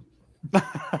yet.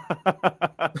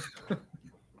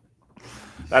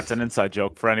 That's an inside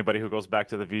joke for anybody who goes back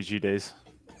to the VG days.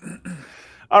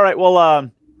 All right.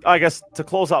 Well, I guess to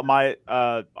close out my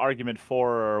argument for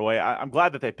or away, I'm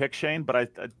glad that they picked Shane, but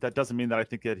that doesn't mean that I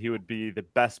think that he would be the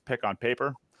best pick on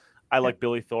paper. I like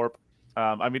Billy Thorpe.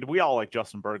 I mean, we all like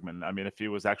Justin Bergman. I mean, if he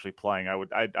was actually playing, I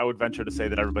would venture to say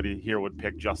that everybody here would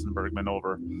pick Justin Bergman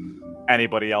over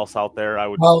anybody else out there. I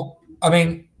would. Well, I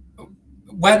mean,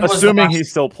 assuming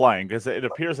he's still playing, because it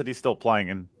appears that he's still playing.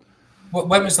 And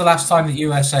when was the last time the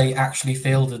USA actually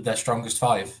fielded their strongest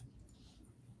five?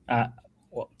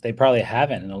 Well, they probably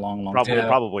haven't in a long time.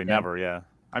 Probably never. Yeah.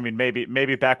 I mean,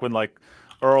 maybe back when like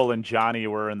Earl and Johnny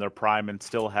were in their prime and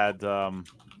still had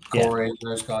Corey,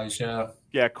 those guys. Yeah.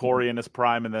 Yeah, Corey in his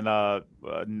prime, and then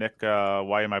Nick.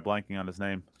 Why am I blanking on his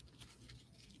name?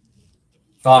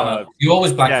 Varner. You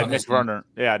always blank on Nick Varner.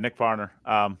 Yeah, Nick Varner.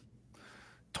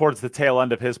 Towards the tail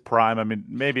end of his prime. I mean,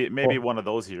 maybe one of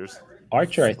those years.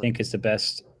 Archer, I think, is the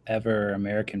best ever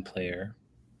American player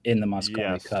in the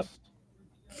Mosconi Cup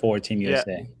for Team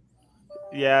USA.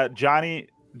 Yeah,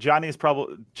 Johnny's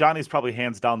probably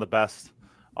hands down the best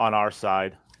on our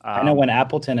side. I know when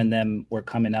Appleton and them were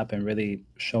coming up and really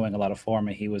showing a lot of form,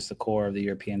 and he was the core of the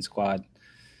European squad,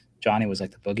 Johnny was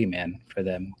like the boogeyman for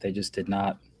them. They just they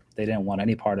didn't want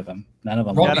any part of him. None of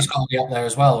them. Rodney's got to be up there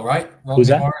as well, right? Who's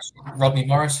that? Rodney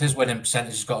Morris, his winning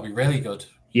percentage has got to be really good.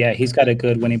 Yeah, he's got a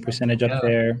good winning percentage up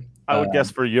there. I would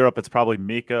guess for Europe, it's probably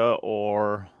Mika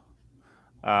or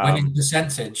winning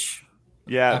percentage.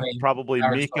 Yeah, I mean, probably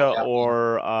Mika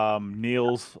or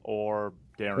Niels or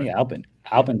Darren. I think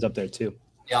Albin's up there too.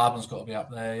 Yeah, Albin's got to be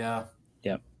up there. Yeah.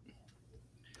 Yeah.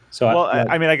 So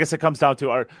I mean, I guess it comes down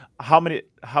to how many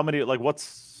like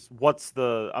what's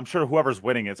the? I'm sure whoever's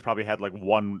winning it's probably had like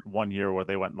one year where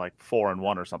they went like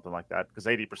 4-1 or something like that, because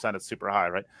 80% is super high,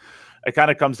 right? It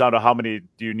kind of comes down to how many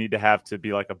do you need to have to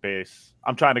be like a base.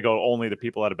 I'm trying to go only the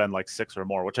people that have been like 6 or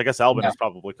more, which I guess Albin is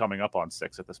probably coming up on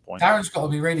 6 at this point. Darren's got to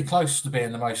be really close to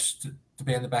being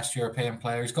the best European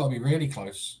player. He's got to be really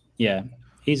close. Yeah.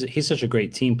 He's such a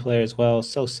great team player as well.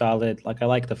 So solid. Like, I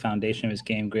like the foundation of his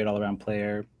game. Great all-around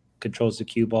player. Controls the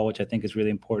cue ball, which I think is really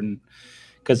important.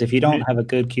 Because if you don't have a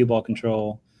good cue ball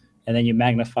control, and then you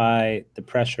magnify the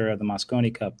pressure of the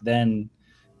Mosconi Cup, then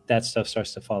that stuff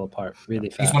starts to fall apart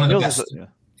really fast. He's one of the best.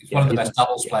 He's one of the best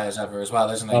doubles players ever as well,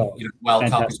 isn't he? World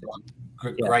Cup. He's got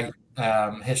great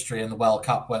history in the World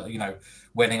Cup, where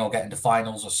winning or getting to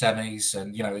finals or semis,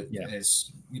 and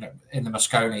is in the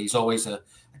Mosconi. He's always a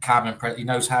calm and he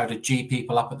knows how to G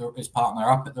people up his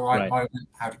partner up at the right moment,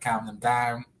 how to calm them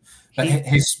down. But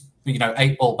his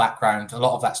 8-ball background, a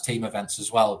lot of that's team events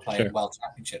as well, playing world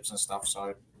championships and stuff.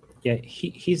 So yeah,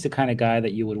 he's the kind of guy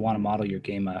that you would want to model your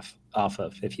game off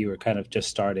of if you were kind of just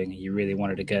starting and you really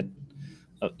wanted to get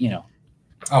a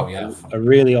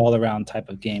really all-around type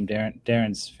of game.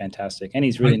 Darren's fantastic, and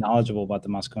he's really knowledgeable about the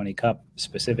Mosconi Cup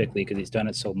specifically because he's done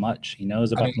it so much. He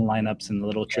knows about the lineups and the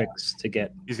little tricks to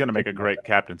get. He's going to make a great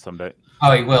captain someday.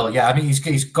 Oh, he will. Yeah, I mean,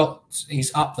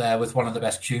 he's up there with one of the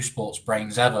best Q Sports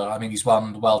brains ever. I mean, he's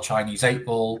won the World Chinese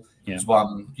 8-ball. Yeah. He's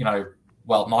won,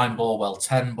 World 9-ball, World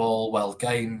 10-ball, World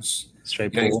Games.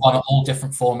 Straight ball. He's won all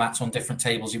different formats on different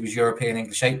tables. He was European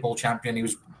English 8-ball champion. He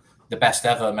was the best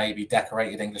ever, maybe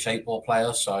decorated English 8-ball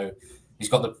player. So he's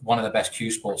got one of the best Q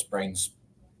Sports brains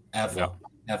ever.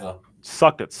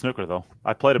 Sucked at snooker though.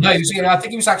 I played him. No, I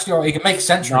think he was actually alright. He could make a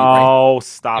century. No,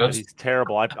 stop it. He's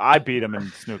terrible. I beat him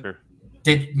in snooker.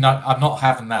 I'm not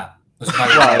having that. There's no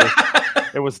way.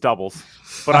 It was doubles,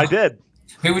 but I did.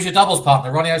 Who was your doubles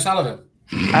partner? Ronnie O'Sullivan.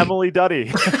 Emily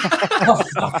Duddy.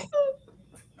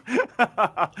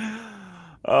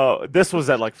 Oh, this was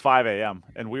at like 5 a.m.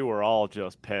 and we were all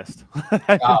just pissed.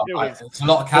 It's a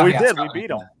lot of caveats.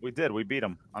 We did. We beat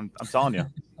him. I'm telling you.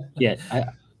 Yeah,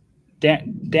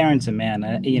 Darren's a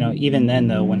man. Even then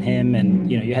though, when him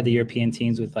and you had the European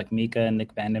teams with like Mika and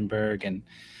Nick Vandenberg and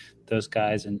those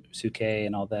guys and Suke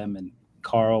and all them, and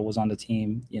Carl was on the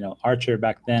team. Archer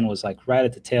back then was like right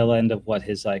at the tail end of what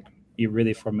his like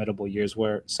really formidable years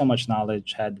were. So much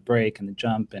knowledge, had the break and the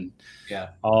jump and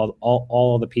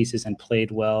all the pieces, and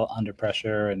played well under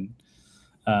pressure. And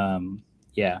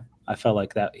I felt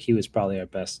like that he was probably our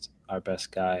best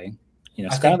guy.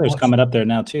 Skylar's coming up there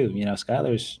now too.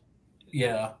 Skylar's.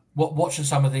 Yeah. Watching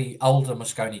some of the older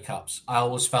Mosconi Cups, I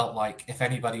always felt like if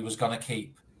anybody was going to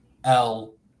keep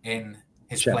Earl in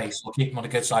his place or keep him on the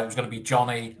good side, it was going to be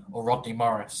Johnny or Rodney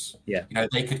Morris. Yeah.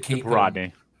 They could keep Rodney.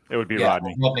 Him. It would be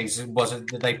Rodney. Rodney's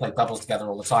they play doubles together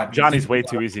all the time. Johnny's way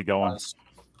too easy going.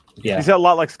 Yeah, he's a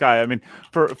lot like Sky. I mean,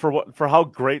 for how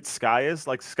great Sky is,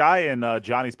 like Sky and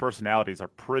Johnny's personalities are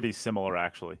pretty similar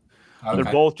actually. Okay.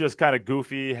 They're both just kind of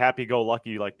goofy,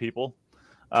 happy-go-lucky like people.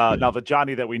 Now the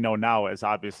Johnny that we know now is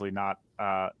obviously not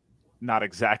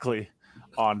exactly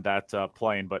on that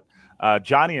plane. But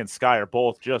Johnny and Sky are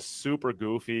both just super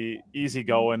goofy,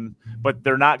 easygoing, but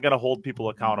they're not going to hold people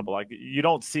accountable. Like you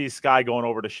don't see Sky going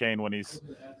over to Shane when he's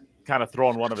kind of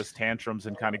throwing one of his tantrums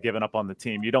and kind of giving up on the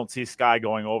team. You don't see Sky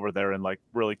going over there and like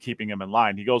really keeping him in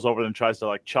line. He goes over and tries to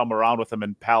like chum around with him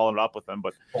and pal it up with him,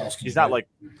 but he's not like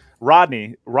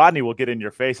Rodney. Rodney will get in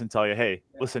your face and tell you, hey,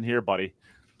 listen here, buddy,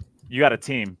 you got a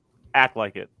team, act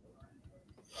like it.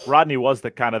 Rodney was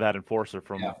the kind of that enforcer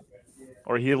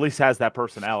or he at least has that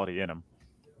personality in him.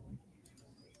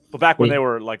 But back when they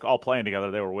were like all playing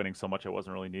together, they were winning so much it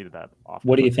wasn't really needed that often.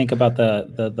 What do you think about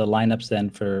the lineups then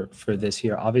for this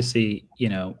year? Obviously,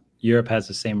 Europe has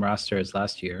the same roster as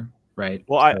last year, right?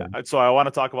 Well, I want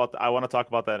to talk about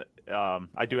that.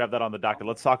 I do have that on the docket.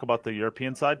 Let's talk about the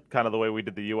European side, kind of the way we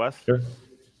did the U.S. Sure.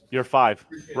 Year 5,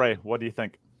 Ray. What do you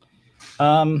think?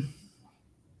 I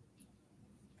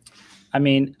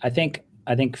mean, I think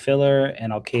Filler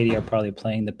and Alcady are probably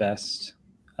playing the best.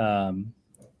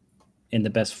 In the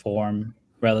best form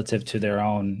relative to their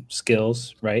own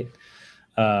skills, right?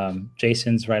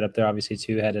 Jason's right up there, obviously,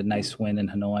 too. Had a nice win in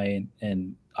Hanoi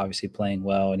and obviously playing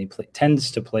well. And he tends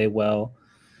to play well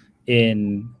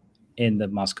in the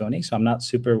Mosconi. So I'm not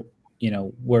super,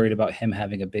 worried about him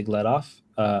having a big let off.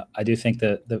 I do think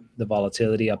the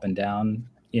volatility up and down,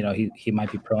 he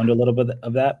might be prone to a little bit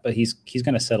of that, but he's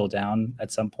going to settle down at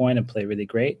some point and play really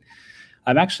great.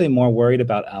 I'm actually more worried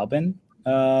about Albin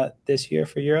this year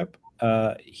for Europe.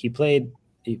 He played,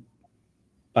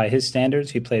 by his standards,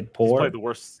 he played poor. He's played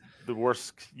the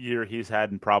worst year he's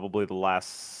had in probably the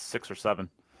last 6 or 7.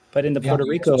 But in the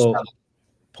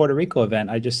Puerto Rico event,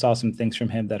 I just saw some things from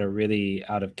him that are really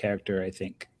out of character, I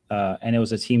think. And it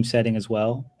was a team setting as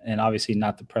well, and obviously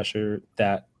not the pressure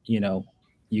that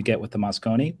you get with the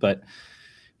Mosconi, but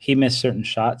he missed certain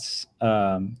shots.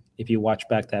 If you watch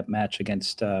back that match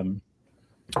against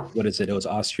it was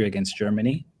Austria against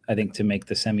Germany, I think, to make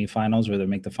the semifinals or to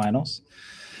make the finals.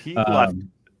 He left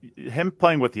him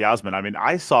playing with Yasmin. I mean,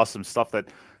 I saw some stuff that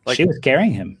she was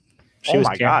carrying him.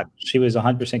 God, she was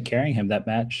 100% carrying him that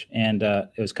match, and it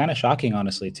was kind of shocking,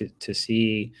 honestly, to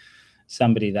see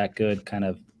somebody that good kind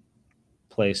of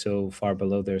play so far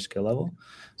below their skill level.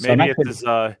 So maybe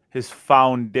his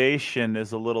foundation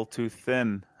is a little too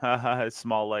thin. His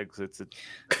small legs.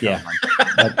 Yeah.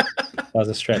 That was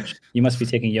a stretch. You must be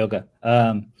taking yoga.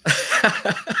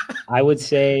 I would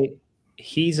say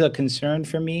he's a concern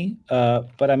for me,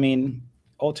 but I mean,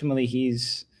 ultimately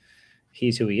he's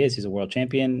who he is. He's a world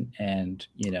champion, and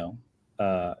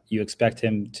you expect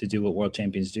him to do what world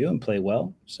champions do and play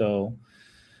well. So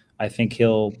I think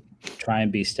he'll try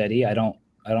and be steady. I don't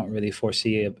really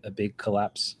foresee a big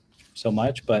collapse so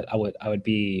much, but I would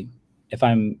be, if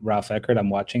I'm Ralph Eckert, I'm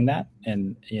watching that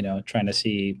and trying to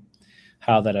see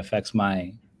how that affects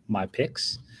my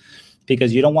picks,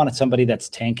 because you don't want somebody that's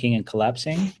tanking and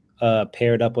collapsing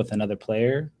paired up with another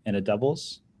player in a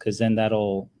doubles, because then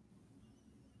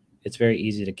it's very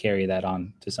easy to carry that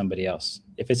on to somebody else.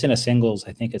 If it's in a singles,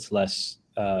 I think it's less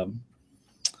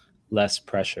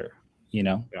pressure,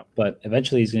 Yeah. But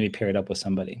eventually he's going to be paired up with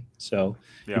somebody. So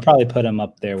you probably put him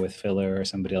up there with Filler or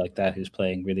somebody like that who's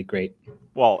playing really great.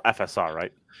 Well, FSR,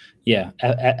 right? Yeah,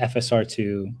 FSR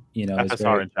too.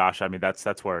 FSR and Josh. I mean,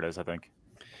 that's where it is, I think.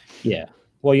 Yeah.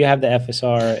 Well, you have the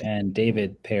FSR and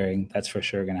David pairing. That's for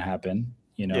sure going to happen.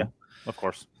 Yeah, of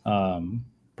course.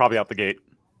 Probably out the gate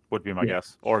would be my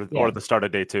guess, or the start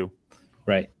of day 2.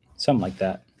 Right, something like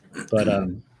that. But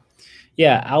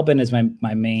Albin is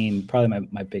my main, probably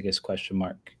my biggest question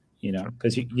mark.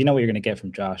 Because you know what you're going to get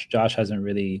from Josh. Josh hasn't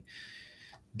really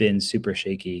been super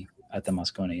shaky at the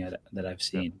Mosconi that I've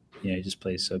seen. He just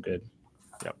plays so good.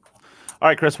 Yep. All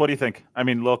right, Chris, what do you think? I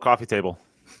mean, low coffee table.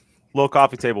 What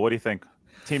do you think?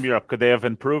 Team Europe, could they have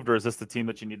improved, or is this the team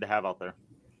that you need to have out there?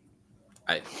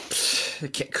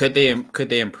 Could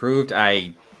they improved?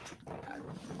 I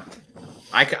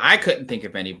couldn't think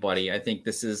of anybody. I think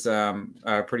this is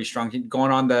pretty strong.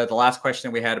 Going on the last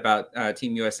question we had about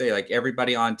Team USA, like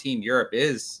everybody on Team Europe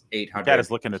is 800. Cat is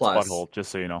looking at its plus. butthole,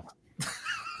 just so you know.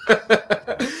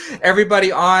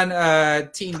 Everybody on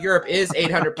Team Europe is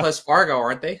 800 plus Fargo,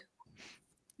 aren't they?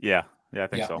 Yeah, I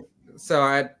think so. So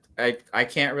I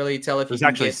can't really tell if there's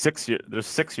actually 6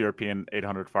 European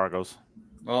 800 Fargos.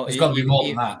 Well, it's got to be more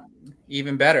than that.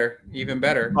 Even better. I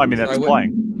mean, that's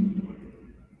playing.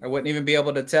 I wouldn't even be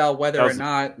able to tell whether or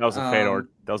not that was a Fedor.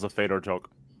 That was a Fedor joke.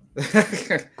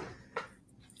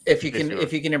 If you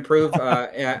can improve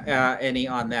any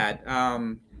on that.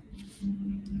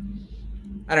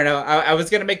 I don't know. I was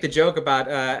going to make the joke about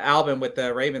Albin with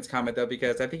the Ravens comment, though,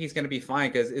 because I think he's going to be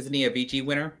fine, because isn't he a VG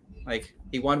winner? Like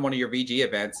he won one of your VG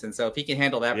events, and so if he can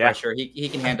handle that pressure, he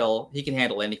can handle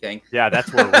anything. Yeah,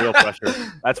 that's where real pressure.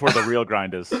 That's where the real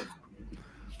grind is.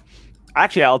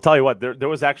 Actually, I'll tell you what. There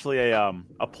was actually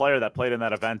a player that played in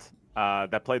that event,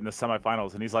 that played in the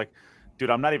semifinals, and he's like, "Dude,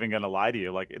 I'm not even gonna lie to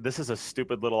you. Like, this is a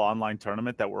stupid little online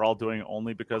tournament that we're all doing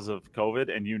only because of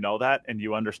COVID, and you know that, and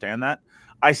you understand that.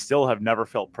 I still have never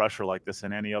felt pressure like this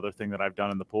in any other thing that I've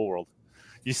done in the pool world.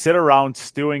 You sit around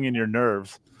stewing in your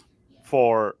nerves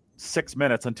for 6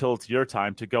 minutes until it's your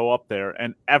time to go up there,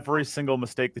 and every single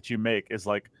mistake that you make is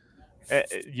like,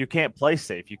 you can't play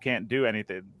safe. You can't do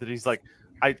anything." That he's like,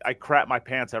 I crap my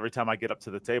pants every time I get up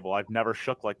to the table. I've never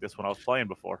shook like this when I was playing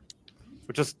before,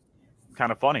 which is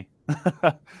kind of funny.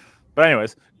 But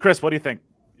anyways, Chris, what do you think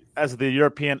as the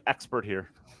European expert here?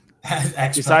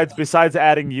 Besides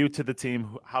adding you to the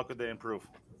team, how could they improve?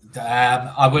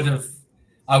 I would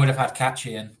have had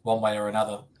Catchy in one way or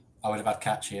another. I would have had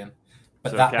Catchy in,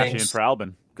 but so that Catchy in for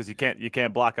Albin, because you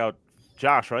can't block out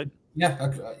Josh, right?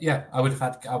 Yeah. I would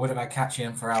have had Catchy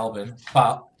in for Albin,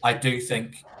 but I do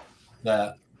think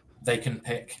that they can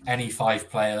pick any 5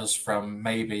 players from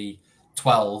maybe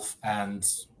 12, and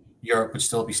Europe would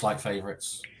still be slight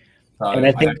favourites. So and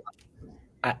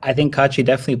I think Kachi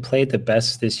definitely played the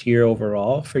best this year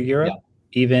overall for Europe,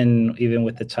 even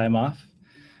with the time off.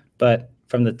 But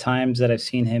from the times that I've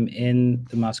seen him in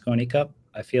the Mosconi Cup,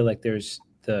 I feel like there's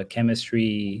the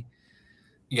chemistry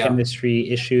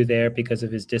issue there because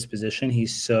of his disposition.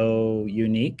 He's so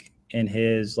unique in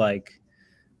his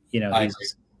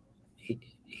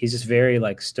he's just very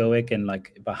like stoic and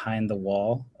like behind the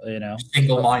wall,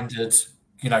 single-minded,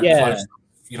 close.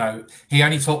 He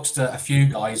only talks to a few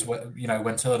guys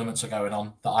when tournaments are going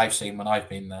on that I've seen when I've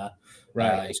been there.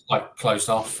 Right. He's quite closed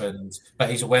off, but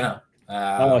he's a winner.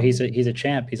 He's a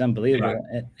champ. He's unbelievable.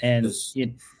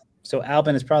 Right. So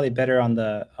Albin is probably better on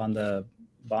the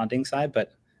bonding side,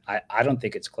 but I don't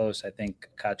think it's close. I think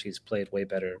Kachi's played way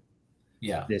better.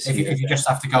 Yeah, if you just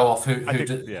have to go off who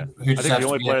deserves the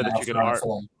only player that you could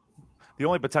argue, the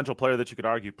only potential player that you could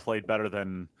argue played better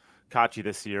than Kachi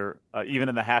this year, even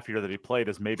in the half year that he played,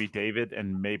 is maybe David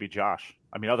and maybe Josh.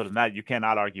 I mean, other than that, you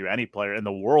cannot argue any player in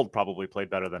the world probably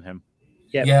played better than him.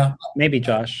 Yeah, maybe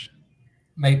Josh.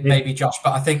 Maybe Josh,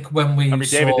 but I think when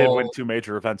David did win 2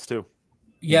 major events too.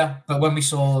 Yeah, but when we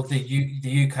saw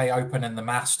the UK Open and the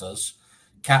Masters,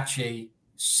 Kachi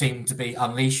seemed to be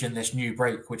unleashing this new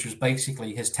break, which was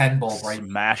basically his 10-ball break.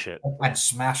 Smash it. And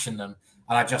smashing them.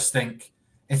 And I just think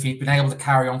if he'd been able to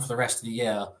carry on for the rest of the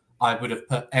year, I would have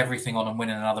put everything on and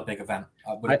winning another big event.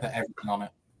 I would have put everything on it.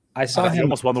 I saw him. He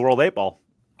almost won the World 8-ball.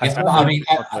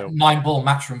 9-ball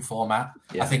matchroom format.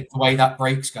 Yeah. I think the way that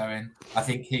break's going, I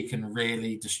think he can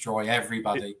really destroy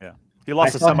everybody. He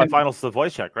lost the semifinals to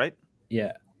Wojciech, right?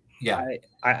 Yeah. Yeah.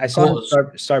 I saw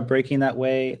him start breaking that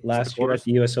way last year at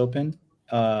the US Open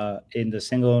in the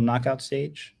single knockout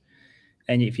stage.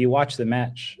 And if you watch the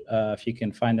match, if you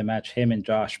can find the match, him and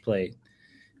Josh played,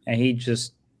 and he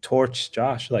just torched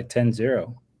Josh like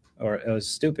 10-0, or it was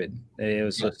stupid. It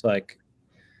was just like,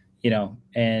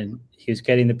 and he was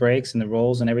getting the breaks and the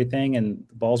rolls and everything, and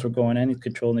the balls were going in, he's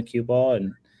controlling the cue ball,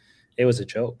 and it was a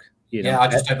joke. I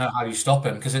just don't know how you stop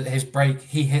him, because his break,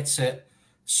 he hits it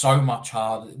so much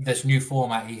harder. This new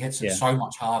format, he hits it so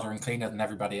much harder and cleaner than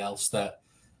everybody else that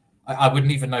I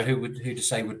wouldn't even know who to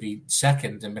say would be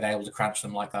second and being able to crunch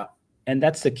them like that. And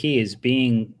that's the key, is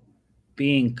being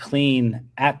clean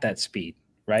at that speed,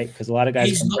 right? Because a lot of guys,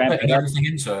 he's not putting everything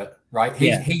into it, right?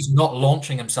 He's not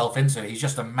launching himself into it. He's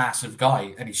just a massive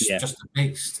guy, and he's just a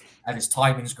beast, and his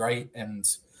timing's great. And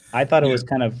I thought it was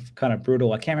kind of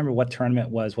brutal. I can't remember what tournament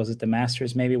it was. Was it the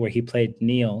Masters maybe, where he played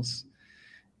Niels?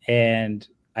 And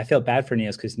I feel bad for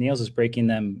Niels, because Niels is breaking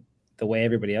them the way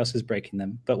everybody else is breaking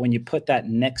them. But when you put that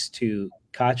next to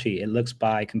Kachi, it looks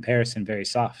by comparison very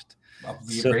soft.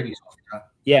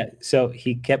 So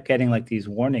he kept getting like these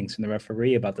warnings from the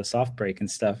referee about the soft break and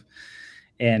stuff,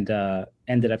 and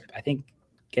ended up, I think,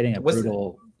 getting a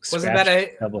brutal. Wasn't that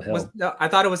a double hill? I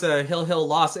thought it was a hill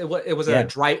loss. It was a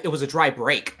dry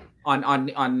break on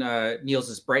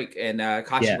Niels's break, and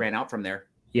Kachi ran out from there.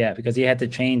 Yeah, because he had to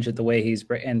change it the way he's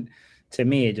and to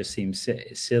me it just seems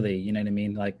silly. You know what I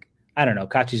mean? Like, I don't know.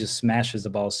 Kachi just smashes the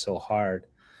ball so hard.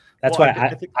 That's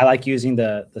why I like using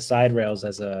the side rails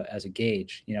as a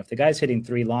gauge. If the guy's hitting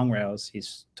 3 long rails,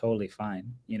 he's totally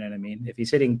fine. You know what I mean? If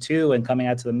he's hitting 2 and coming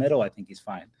out to the middle, I think he's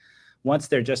fine. Once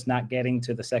they're just not getting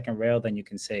to the second rail, then you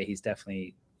can say he's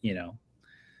definitely,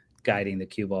 guiding the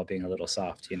cue ball being a little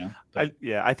soft, But,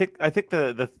 I think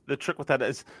the trick with that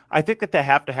is, I think that they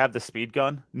have to have the speed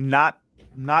gun, not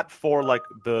for like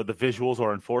the visuals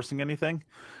or enforcing anything,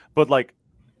 but like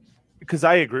because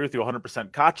I agree with you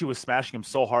 100%. Kachi was smashing him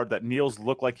so hard that Niels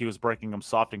looked like he was breaking him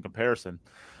soft in comparison.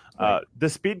 Right. The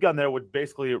speed gun there would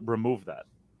basically remove that.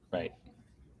 Right.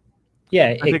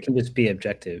 Yeah, it can just be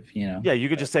objective, Yeah, you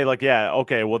could just say like, yeah,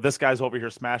 okay, well, this guy's over here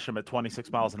smashing him at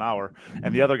 26 miles an hour,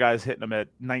 and the other guy's hitting him at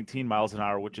 19 miles an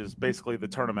hour, which is basically the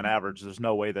tournament average. There's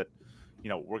no way that,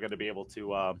 we're going to be able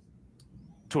to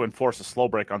enforce a slow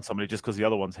break on somebody just because the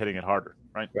other one's hitting it harder,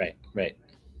 right? Right.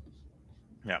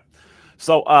 Yeah.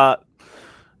 So,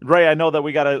 Ray, I know that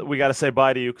we gotta say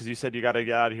bye to you because you said you gotta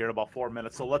get out of here in about 4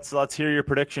 minutes. So let's hear your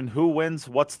prediction. Who wins?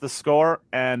 What's the score?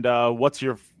 And what's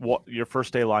your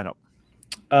first day lineup?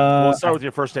 We'll start with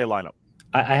your first day lineup.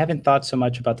 I haven't thought so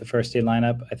much about the first day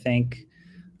lineup. I think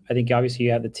obviously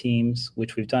you have the teams,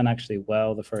 which we've done actually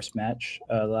well the first match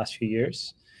the last few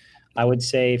years. I would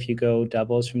say if you go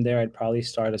doubles from there, I'd probably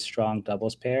start a strong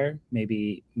doubles pair.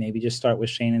 Maybe just start with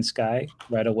Shane and Sky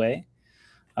right away,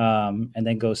 and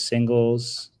then go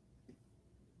singles,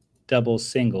 doubles,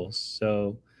 singles.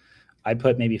 So I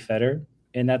put maybe Federer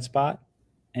in that spot,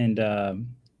 and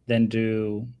then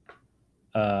do,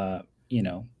 I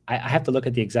have to look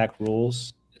at the exact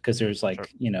rules because there's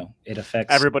like, Sure. It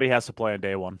affects. Everybody has to play on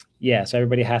day one. Yeah, so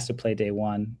everybody has to play day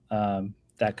one,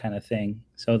 that kind of thing.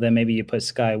 So then maybe you put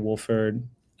Sky Wolford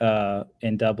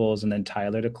in doubles and then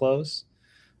Tyler to close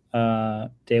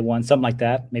day one, something like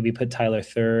that. Maybe put Tyler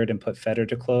third and put Federer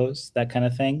to close, that kind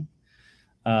of thing.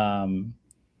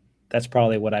 That's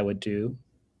probably what I would do.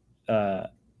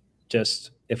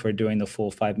 Just if we're doing the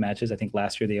full 5 matches. I think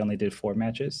last year they only did 4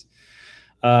 matches.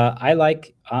 I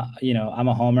like, I'm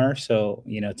a homer, so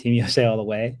Team USA all the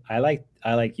way. I like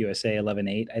USA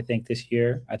 11-8. I think this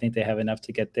year, I think they have enough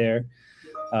to get there.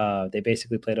 They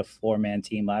basically played a 4-man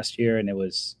team last year, and it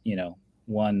was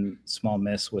one small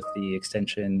miss with the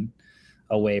extension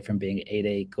away from being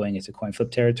 8-8 going into coin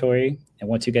flip territory. And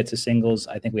once you get to singles,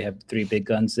 I think we have 3 big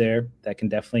guns there that can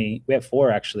definitely. We have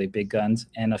 4 actually big guns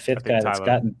and a 5th guy that's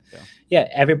gotten. Yeah,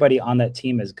 everybody on that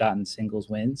team has gotten singles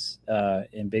wins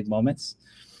in big moments.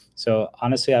 So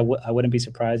honestly, I wouldn't be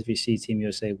surprised if you see Team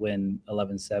USA win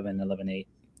 11-7,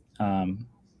 11-8.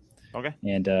 Okay.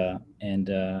 And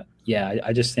yeah,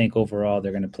 I just think overall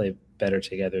they're going to play better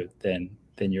together than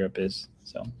Europe is.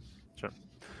 So. Sure.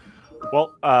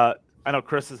 Well, I know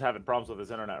Chris is having problems with his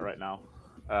internet right now,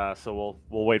 so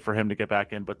we'll wait for him to get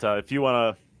back in. But if you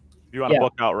wanna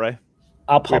book out, Ray,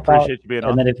 I'll pop out. You being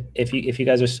and on. then if you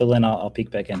guys are still in, I'll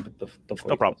peek back in before.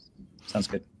 No problem. Sounds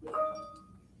good.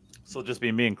 So just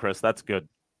be me and Chris. That's good.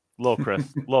 Little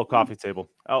Chris, little coffee table.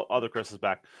 Oh, other Chris is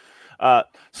back.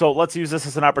 So let's use this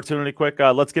as an opportunity. Quick,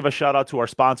 let's give a shout out to our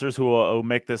sponsors who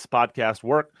make this podcast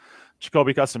work.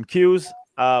 Jacoby Custom Cues.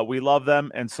 We love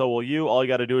them, and so will you. All you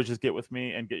got to do is just get with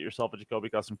me and get yourself a Jacoby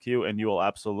Custom Cue, and you will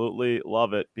absolutely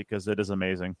love it because it is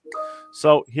amazing.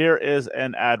 So here is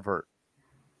an advert.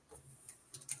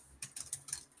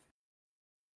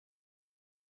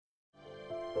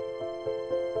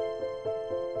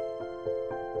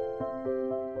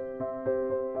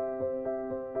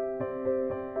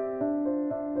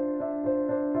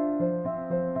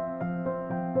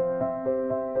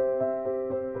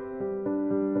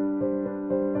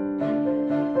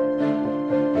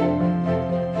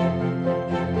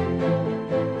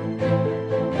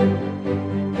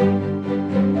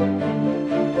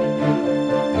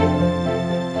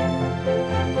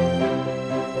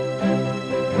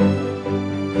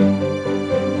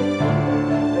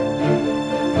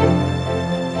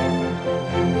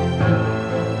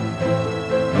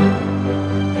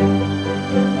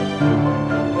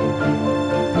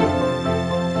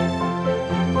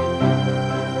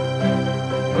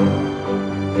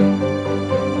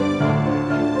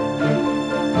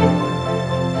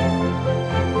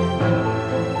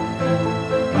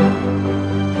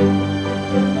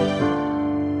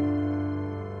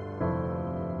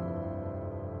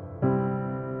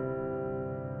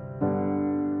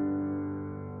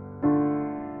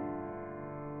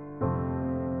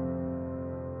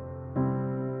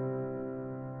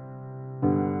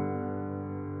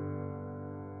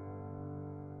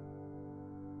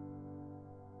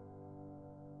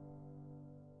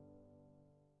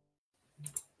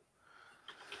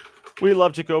 We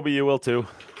love Jacoby. You will too.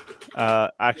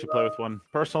 I actually play with one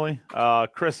personally.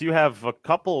 Chris, you have a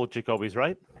couple Jacobys,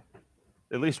 right?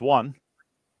 At least one.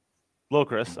 Little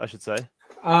Chris, I should say.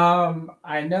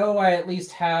 I know I at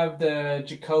least have the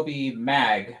Jacoby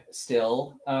Mag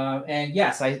still. And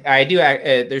yes, I do.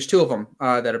 There's 2 of them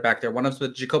that are back there. One of them's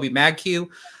with Jacoby Mag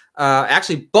Q.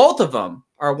 Actually, both of them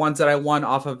are ones that I won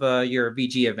off of your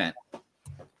VG event.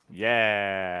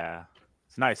 Yeah.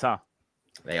 It's nice, huh?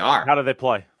 They are. How do they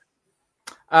play?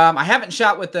 I haven't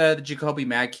shot with the Jacoby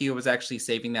Magq. I was actually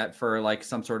saving that for like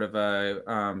some sort of a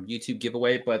YouTube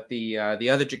giveaway, but the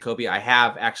other Jacoby I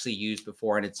have actually used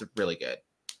before, and it's really good.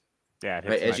 Yeah,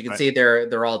 but as you can see,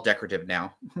 they're all decorative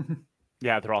now.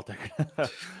 Yeah, they're all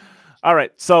decorative. All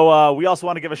right, so we also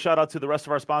want to give a shout out to the rest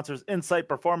of our sponsors: Insight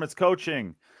Performance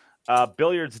Coaching,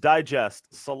 Billiards Digest,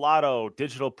 Salado,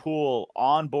 Digital Pool,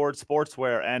 Onboard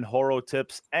Sportswear, and Horo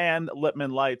Tips, and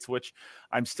Lippman Lights, which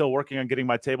I'm still working on getting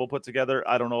my table put together.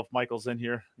 I don't know if Michael's in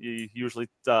here. He usually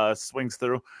swings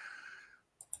through.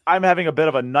 I'm having a bit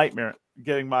of a nightmare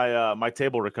getting my my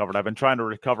table recovered. I've been trying to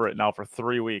recover it now for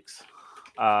 3 weeks,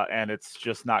 and it's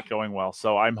just not going well.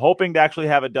 So I'm hoping to actually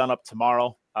have it done up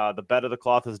tomorrow. The bed of the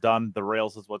cloth is done. The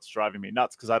rails is what's driving me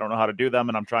nuts because I don't know how to do them,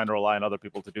 and I'm trying to rely on other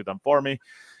people to do them for me,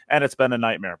 and it's been a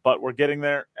nightmare. But we're getting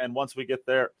there, and once we get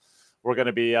there, we're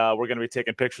gonna be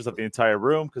taking pictures of the entire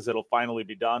room because it'll finally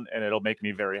be done, and it'll make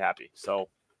me very happy. So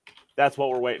that's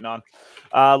what we're waiting on.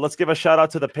 Let's give a shout out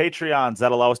to the Patreons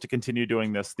that allow us to continue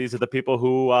doing this. These are the people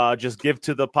who just give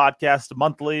to the podcast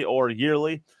monthly or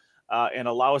yearly and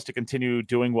allow us to continue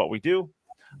doing what we do.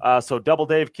 So Double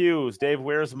Dave Q's, Dave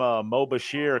Wiersma, Mo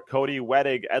Bashir, Cody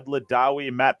Wettig, Edla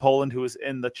Dowie, Matt Poland, who is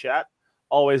in the chat,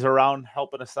 always around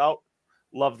helping us out.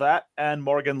 Love that. And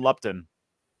Morgan Lupton.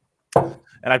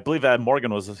 And I believe that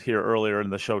Morgan was here earlier in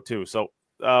the show too. So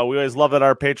we always love that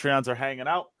our Patreons are hanging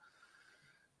out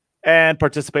and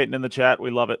participating in the chat.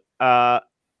 We love it. All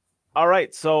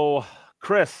right. So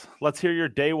Chris, let's hear your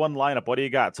day one lineup. What do you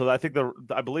got? So I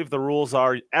believe the rules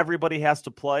are everybody has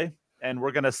to play. And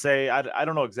we're going to say, I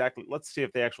don't know exactly. Let's see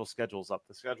if the actual schedule's up.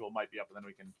 The schedule might be up, and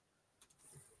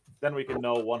then we can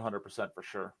know 100% for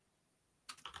sure.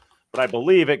 But I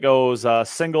believe it goes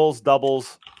singles,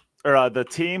 doubles, or the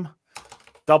team,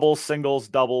 doubles, singles,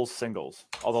 doubles, singles.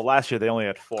 Although last year they only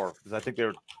had 4 because I think they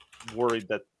were worried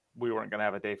that we weren't going to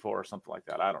have a day 4 or something like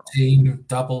that. I don't know. Team,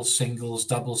 doubles, singles,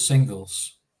 doubles,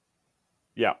 singles.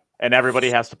 Yeah, and everybody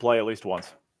has to play at least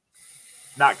once,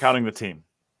 not counting the team.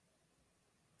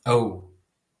 Oh.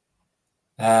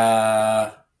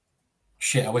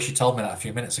 Shit, I wish you told me that a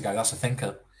few minutes ago. That's a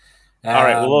thinker. All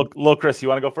right. Well, Chris, you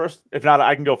want to go first? If not,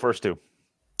 I can go first too.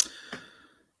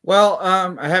 Well,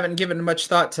 I haven't given much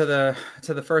thought to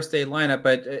the first day lineup,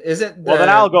 but is it? Well, then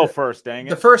I'll go first. Dang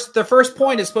it! The first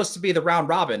point is supposed to be the round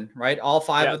robin, right? All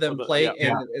 5 of them play,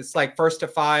 and it's like first to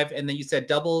 5, and then you said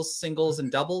doubles, singles,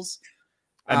 and doubles,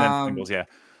 and then singles. Yeah,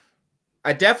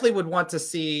 I definitely would want to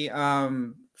see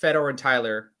Fedor and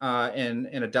Tyler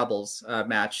in a doubles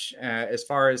match. As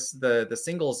far as the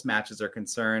singles matches are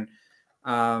concerned,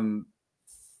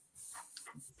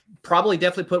 probably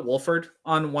definitely put Wolford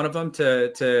on one of them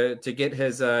to get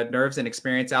his nerves and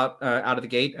experience out of the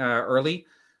gate early.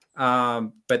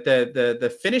 But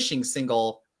the finishing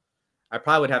single, I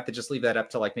probably would have to just leave that up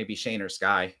to like maybe Shane or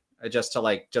Sky, just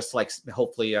to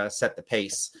hopefully set the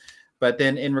pace. But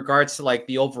then in regards to like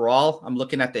the overall, I'm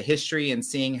looking at the history and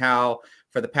seeing how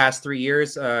for the past 3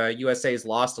 years, USA has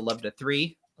lost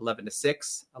 11-3,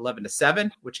 11-6,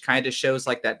 11-7, which kind of shows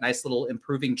like that nice little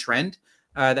improving trend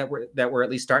that we're at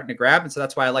least starting to grab. And so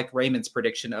that's why I like Raymond's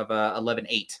prediction of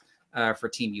 11-8 for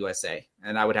Team USA.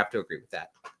 And I would have to agree with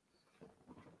that.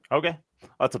 Okay.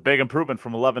 That's a big improvement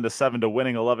from 11-7 to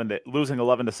winning losing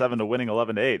 11-7 to winning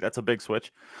 11-8. That's a big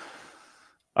switch.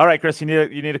 All right, Chris, you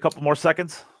need a couple more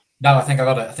seconds? No, I think I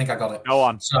got it. Go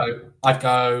on. So I'd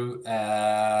go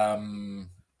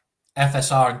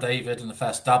FSR and David in the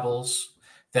first doubles.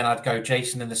 Then I'd go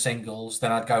Jason in the singles.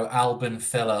 Then I'd go Albin,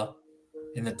 Filler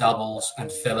in the doubles,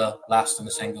 and Filler last in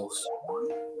the singles.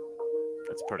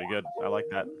 That's pretty good. I like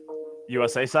that.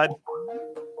 USA side?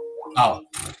 Oh,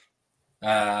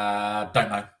 don't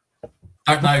know.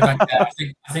 Don't care.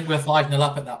 I think we're 5-0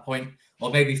 up at that point,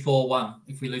 or maybe 4-1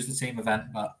 if we lose the team event.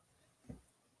 But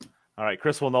all right,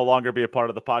 Chris will no longer be a part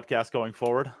of the podcast going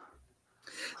forward.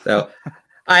 So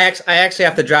I actually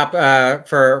have to drop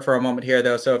for a moment here,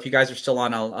 though. So if you guys are still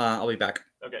on, I'll be back.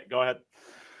 Okay, go ahead.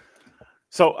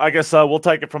 So I guess we'll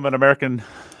take it from an American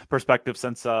perspective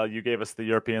since you gave us the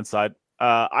European side.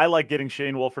 I like getting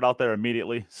Shane Wolford out there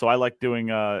immediately. So I like doing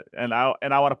and I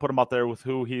want to put him out there with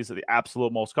who he's the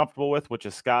absolute most comfortable with, which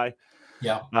is Sky.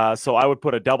 Yeah. So I would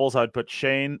put a doubles. I would put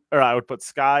I would put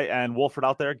Sky and Wolford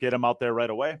out there, get him out there right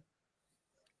away.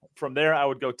 From there, I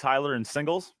would go Tyler in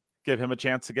singles, give him a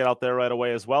chance to get out there right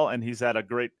away as well. And he's had a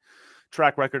great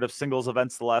track record of singles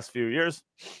events the last few years.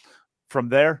 From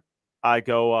there, I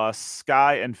go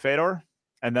Sky and Fedor,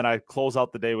 and then I close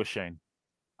out the day with Shane.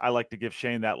 I like to give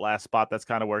Shane that last spot. That's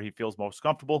kind of where he feels most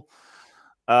comfortable,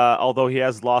 although he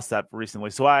has lost that recently.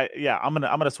 So I'm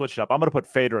gonna switch it up. I'm gonna put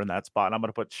Fedor in that spot, and I'm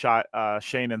gonna put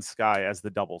Shane and Sky as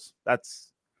the doubles.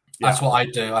 That's That's what I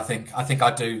do. I think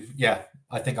I do. Yeah,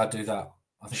 I think I do that.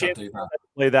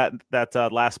 Play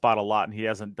that last spot a lot, and he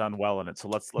hasn't done well in it. So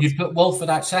let's. You put Wolford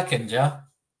at second, yeah.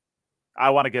 I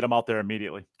want to get him out there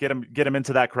immediately. Get him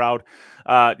into that crowd.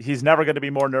 He's never going to be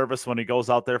more nervous when he goes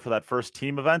out there for that first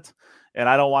team event, and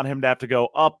I don't want him to have to go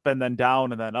up and then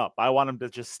down and then up. I want him to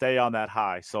just stay on that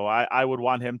high. So I would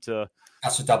want him to.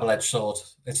 That's a double-edged sword.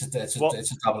 It's a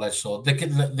double-edged sword.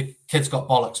 The kid's got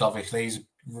bollocks. Obviously, he's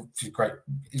great.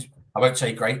 I won't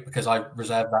say great because I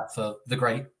reserve that for the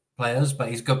great players, but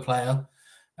he's a good player.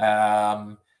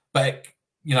 But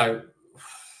you know,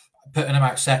 putting him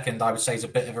out second, I would say is a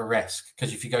bit of a risk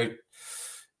because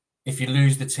if you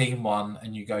lose the team one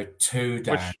and you go 2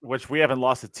 down, which we haven't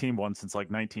lost a team one since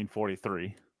like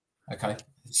 1943. Okay,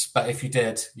 but if you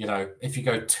did, if you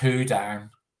go 2 down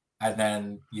and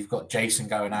then you've got Jason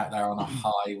going out there on a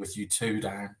high with you 2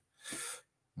 down,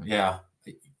 yeah,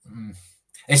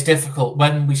 it's difficult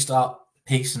when we start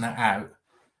piecing it out.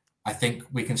 I think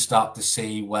we can start to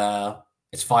see where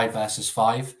it's 5 versus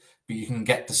 5, but you can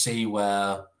get to see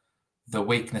where the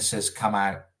weaknesses come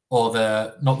out, or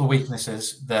not the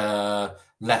weaknesses, the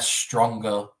less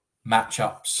stronger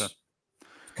matchups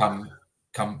come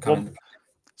into play.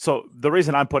 So the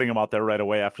reason I'm putting him out there right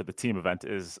away after the team event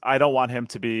is I don't want him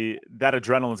to be that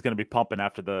adrenaline is going to be pumping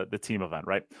after the team event,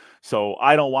 right? So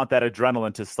I don't want that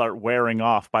adrenaline to start wearing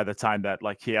off by the time that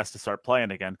like he has to start playing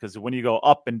again. Because when you go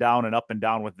up and down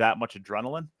with that much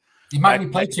adrenaline, you might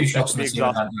only play 2 shots in the team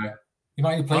event. You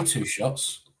might only play 2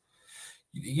 shots.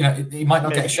 He might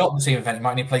not get a shot in the team event. He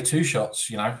might only play 2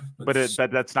 shots. But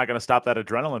that's not going to stop that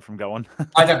adrenaline from going.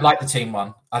 I don't like the team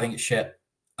one. I think it's shit.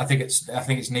 I think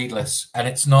it's needless, and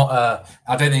it's not.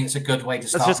 I don't think it's a good way to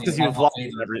start. That's just because you've lost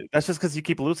that's just because you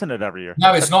keep losing it every year.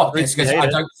 No, it's not. It's because I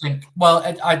don't think. Well,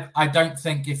 I don't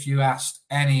think if you asked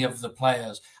any of the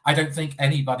players, I don't think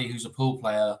anybody who's a pool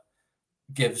player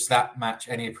gives that match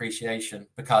any appreciation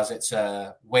because it's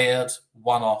a weird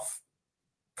one-off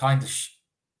kind of.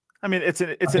 I mean, it's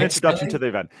an introduction to the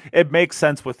event. It makes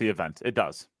sense with the event. It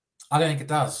does. I don't think it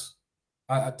does.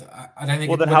 I don't think.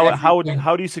 Well, then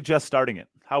how do you suggest starting it?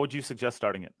 How would you suggest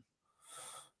starting it?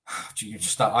 I just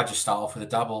start off with the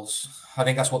doubles. I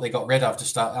think that's what they got rid of to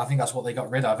start. I think that's what they got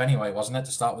rid of anyway, wasn't it?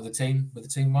 To start with the team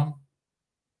one.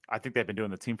 I think they've been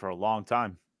doing the team for a long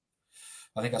time.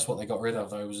 I think that's what they got rid of.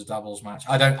 Though it was a doubles match.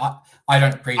 I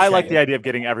don't appreciate. I like the idea of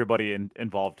getting everybody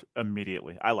involved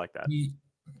immediately. I like that.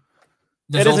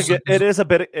 It is a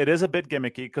bit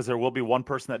gimmicky because there will be one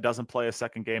person that doesn't play a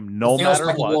second game no matter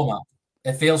what.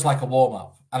 It feels like a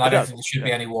warm-up, and I don't think there should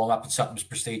be any warm-up in something as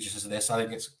prestigious as this. I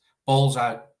think it's balls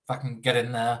out, fucking get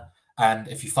in there, and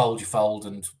if you fold, you fold,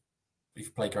 and if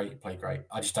you play great, you play great.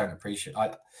 I just don't appreciate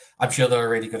it. I'm sure there are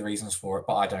really good reasons for it,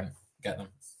 but I don't get them.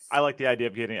 I like the idea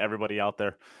of getting everybody out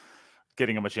there,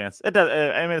 getting them a chance. It does.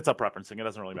 I mean, it's up preferencing. It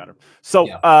doesn't really matter. So,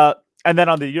 and then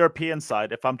on the European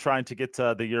side, if I'm trying to get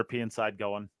the European side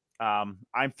going, I'm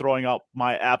throwing out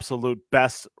my absolute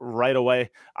best right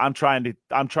away. I'm trying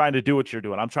to do what you're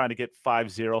doing. I'm trying to get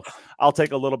 5-0. I'll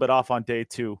take a little bit off on day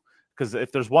 2 because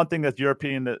if there's one thing that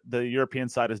the European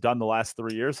side has done the last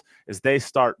 3 years is they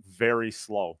start very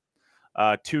slow.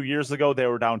 2 years ago they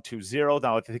were down 2-0.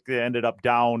 Now I think they ended up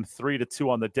down 3-2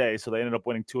 on the day, so they ended up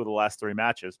winning 2 of the last 3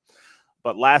 matches.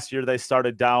 But last year they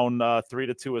started down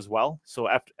 3-2 as well. So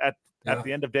at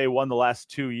the end of day 1, the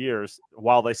last 2 years,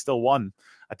 while they still won,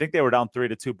 I think they were down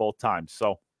 3-2 both times.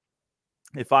 So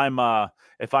if I'm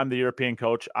the European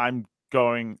coach, I'm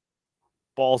going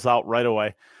balls out right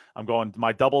away. I'm going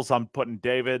my doubles. I'm putting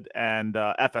David and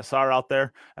FSR out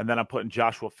there, and then I'm putting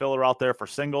Joshua Filler out there for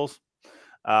singles.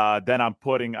 Then I'm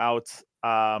putting out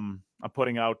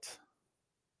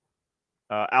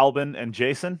Albin and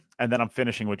Jason, and then I'm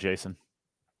finishing with Jason.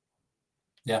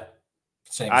 Yeah.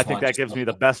 I think that gives me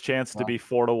the best chance to be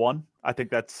 4-1. I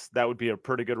think that would be a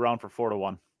pretty good round for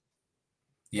 4-1.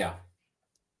 Yeah.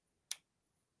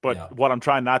 But what I'm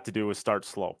trying not to do is start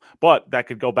slow. But that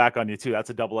could go back on you too. That's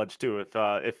a double-edged too.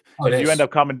 If you end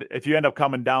up coming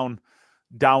down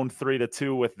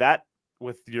 3-2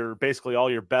 with your basically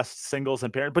all your best singles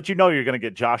and pairing, but you're going to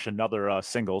get Josh another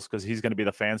singles because he's going to be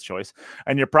the fans' choice,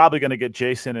 and you're probably going to get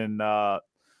Jason and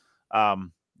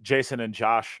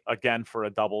Josh again for a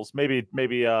doubles. Maybe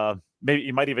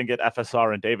you might even get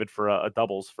FSR and David for a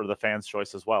doubles for the fans'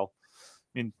 choice as well.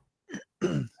 I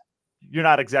mean, you're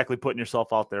not exactly putting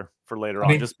yourself out there for later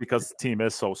on just because the team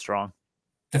is so strong.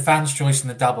 The fans' choice in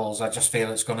the doubles, I just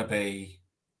feel it's going to be.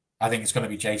 I think it's going to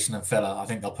be Jason and Filler. I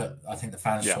think the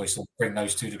fans' choice will bring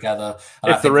those 2 together.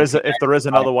 And if there is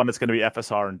another one, it's going to be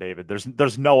FSR and David.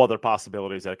 There's no other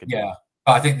possibilities that could. Yeah,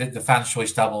 But I think that the fans'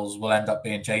 choice doubles will end up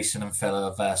being Jason and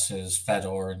Filler versus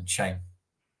Fedor and Shane.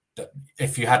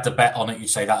 If you had to bet on it, you'd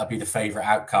say that would be the favourite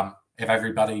outcome if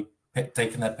everybody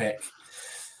taking their pick.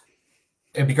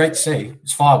 It'd be great to see.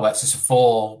 It's fireworks. It's the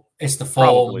four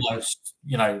Probably. most,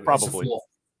 Probably.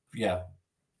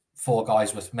 four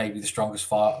guys with maybe the strongest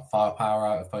firepower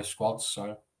out of both squads.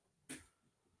 So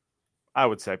I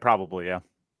would say probably, yeah.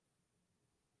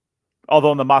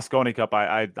 Although in the Mosconi Cup,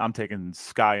 I'm taking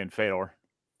Sky and Fedor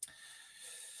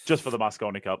just for the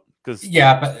Mosconi Cup because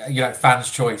but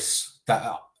fans' choice.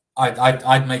 That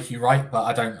I'd make you right, but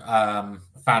I don't.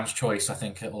 Fans' choice. I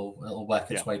think it'll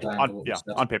work its way down.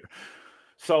 On paper.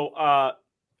 So I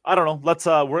don't know. Let's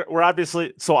we're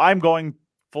obviously. So I'm going.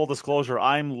 Full disclosure,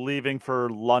 I'm leaving for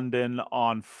London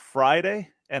on Friday,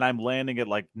 and I'm landing at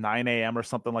like 9 a.m. or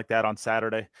something like that on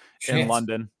Saturday in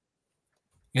London.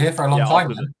 You're here for a long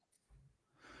time.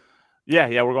 Yeah,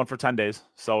 we're going for 10 days.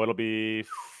 So it'll be,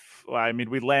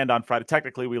 we land on Friday.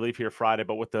 Technically, we leave here Friday,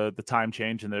 but with the time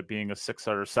change and there being a 6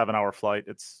 or 7 hour flight,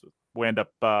 we end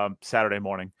up Saturday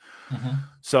morning. Mm-hmm.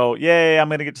 So, yay, I'm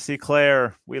going to get to see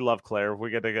Claire. We love Claire. We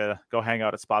get to go hang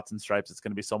out at Spots and Stripes. It's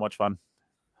going to be so much fun.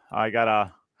 I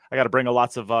got to bring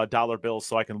lots of dollar bills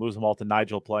so I can lose them all to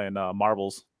Nigel playing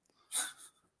marbles.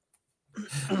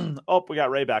 Oh, we got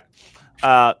Ray back.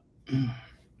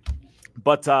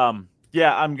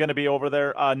 Yeah, I'm going to be over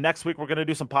there. Next week, we're going to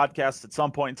do some podcasts at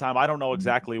some point in time. I don't know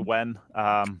exactly when.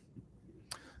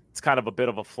 It's kind of a bit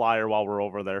of a flyer while we're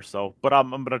over there. So, but I'm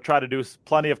going to try to do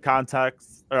plenty of content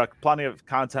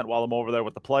while I'm over there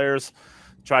with the players.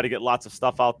 Try to get lots of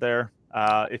stuff out there.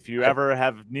 If you ever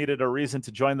have needed a reason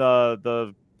to join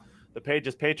the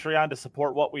page's Patreon to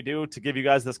support what we do, to give you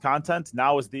guys this content,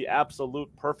 now is the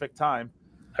absolute perfect time.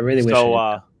 I really wish.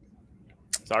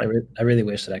 Sorry. I really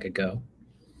wish that I could go.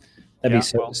 That'd be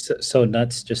so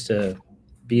nuts just to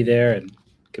be there, and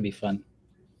it could be fun.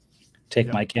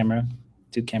 Take my camera,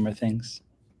 do camera things.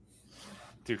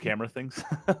 I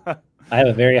have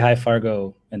a very high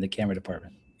Fargo in the camera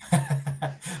department.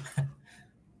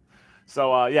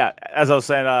 So, as I was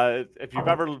saying, if you've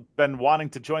ever been wanting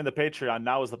to join the Patreon,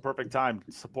 now is the perfect time.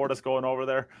 Support us going over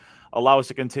there. Allow us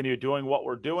to continue doing what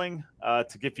we're doing,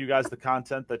 to give you guys the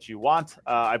content that you want.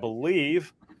 I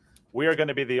believe we are going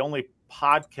to be the only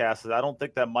podcast. I don't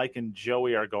think that Mike and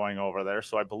Joey are going over there.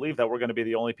 So I believe that we're going to be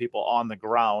the only people on the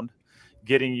ground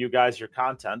getting you guys your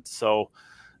content. So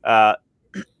there's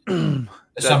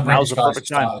some British guys that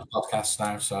started podcasts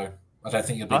now, so I don't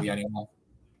think you'll be the only one.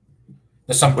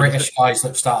 There's some British guys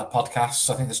that started podcasts.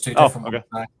 I think there's two different ones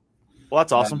now. Well,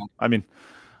 that's awesome.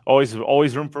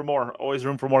 Always room for more. Always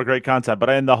room for more great content. But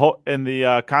in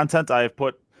the content I've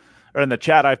put, or in the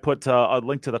chat, I've put a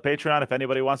link to the Patreon. If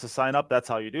anybody wants to sign up, that's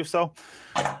how you do so.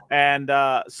 And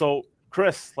so,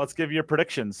 Chris, let's give your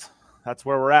predictions. That's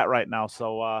where we're at right now.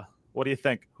 So, what do you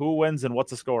think? Who wins and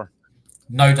what's the score?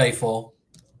 No day 4,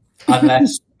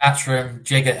 unless Matchroom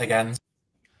jig it again.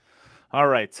 All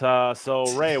right. So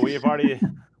Ray, we've already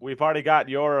got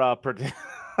your prediction.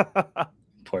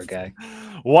 Poor guy.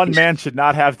 One man should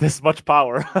not have this much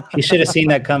power. He should have seen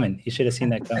that coming.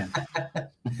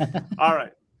 All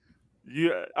right.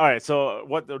 All right. So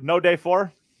what? No day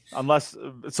 4, unless.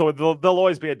 So there'll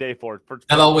always be a day 4.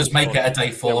 They'll always make it a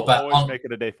day 4, but always make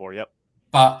it a day 4. Yep.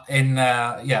 But in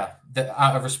out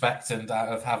of respect and out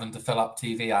of having to fill up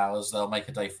TV hours, they'll make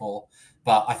a day 4.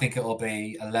 But I think it will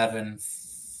be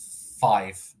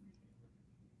 11-5.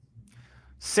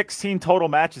 16 total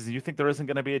matches. Do you think there isn't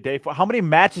going to be a day 4? How many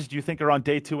matches do you think are on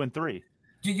day 2 and 3?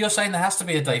 You're saying there has to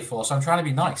be a day 4, so I'm trying to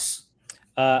be nice.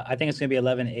 I think it's going to be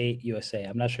 11-8 USA.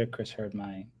 I'm not sure if Chris heard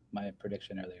my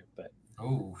prediction earlier, but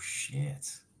oh shit,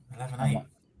 11-8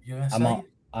 USA.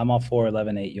 I'm all for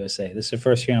 11-8 USA. This is the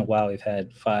first year in a while we've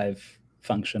had 5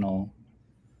 functional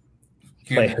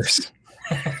players,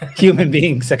 human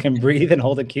beings that can breathe and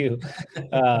hold a cue.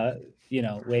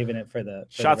 Waving it for the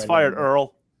shots fired,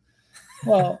 Earl.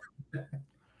 Well,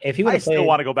 if he would have still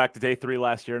want to go back to day 3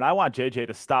 last year, and I want JJ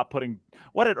to stop putting.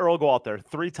 What did Earl go out there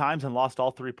 3 times and lost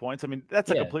all 3 points? I mean, that's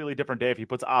a completely different day if he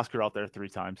puts Oscar out there 3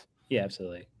 times. Yeah,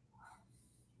 absolutely.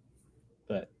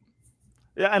 But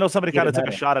yeah, I know somebody kind of took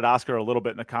a shot at Oscar a little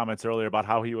bit in the comments earlier about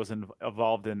how he was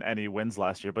involved in any wins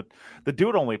last year, but the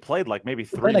dude only played like maybe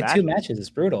 3 matches. 2 matches. It's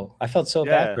brutal. I felt so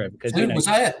bad for him because was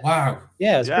that it? Wow.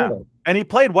 Yeah, it's brutal. And he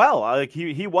played well. Like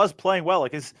he was playing well.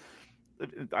 Like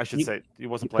I should say he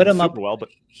wasn't playing super well, but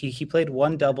he played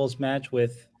 1 doubles match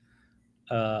with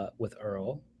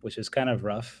Earl, which is kind of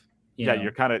rough.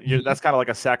 That's kind of like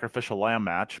a sacrificial lamb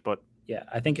match, but yeah,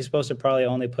 I think you're supposed to probably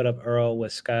only put up Earl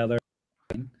with Skylar,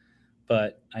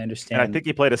 but I understand. And I think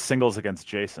he played a singles against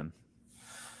Jason.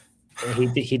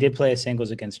 He did play a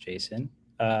singles against Jason,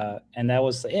 and that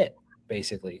was it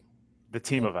basically. The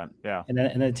team event, yeah, and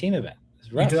then the team event.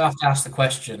 You do have to ask the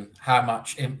question: how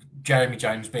much Jeremy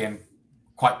Jones being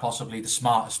quite possibly the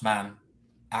smartest man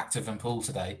active in pool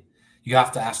today, you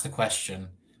have to ask the question: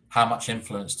 how much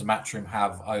influence do Matchroom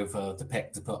have over the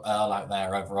pick to put Earl out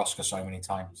there over Oscar so many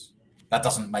times? That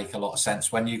doesn't make a lot of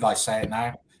sense. When you guys say it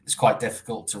now, it's quite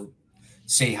difficult to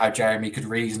see how Jeremy could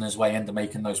reason his way into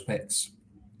making those picks.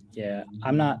 Yeah,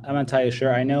 I'm not entirely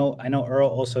sure. I know Earl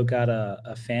also got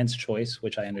a fan's choice,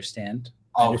 which I understand.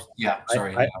 Yeah,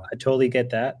 sorry. I totally get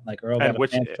that. Like Earl got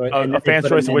a fan's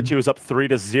choice in which he was up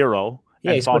 3-0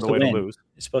 and found a way to lose.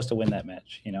 He's supposed to win that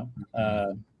match,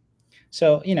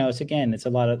 So, it's a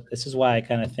lot of, this is why I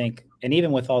kind of think, and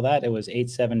even with all that, it was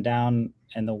 8-7 down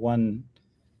and the one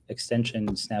extension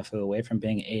snafu away from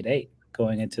being 8-8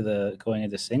 going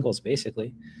into singles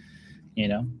basically,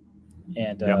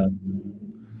 and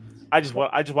I just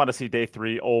want to see day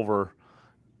 3 over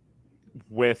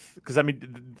with, because I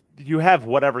mean, you have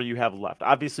whatever you have left.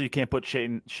 Obviously, you can't put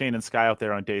Shane and Sky out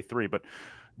there on day 3, but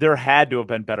there had to have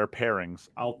been better pairings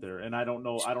out there, and I don't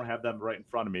know. I don't have them right in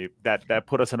front of me. That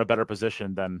put us in a better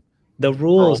position than the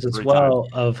rules as well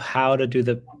of how to do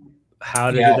the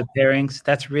pairings.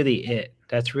 That's really it.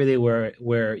 That's really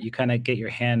where you kind of get your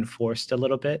hand forced a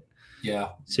little bit. Yeah.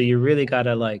 So you really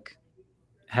gotta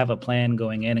have a plan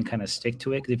going in and kind of stick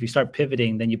to it. Because if you start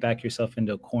pivoting, then you back yourself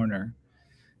into a corner.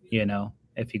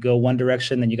 If you go one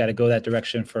direction, then you got to go that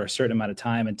direction for a certain amount of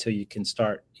time until you can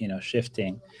start,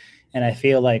 shifting. And I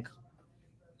feel like,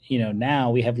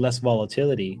 now we have less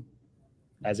volatility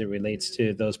as it relates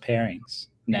to those pairings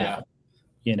now,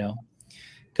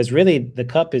 because really the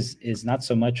cup is not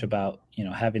so much about,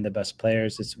 having the best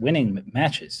players. It's winning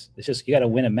matches. It's just, you got to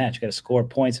win a match. You got to score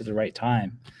points at the right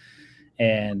time.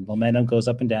 And momentum goes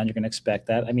up and down. You're going to expect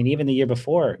that. I mean, even the year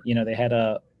before, they had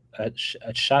a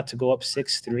shot to go up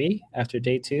 6-3 after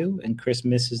day 2, and Chris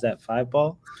misses that 5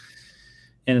 ball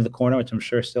into the corner, which I'm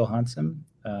sure still haunts him.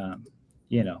 And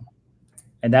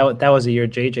that was a year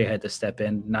JJ had to step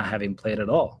in, not having played at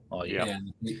all year.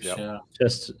 Yeah.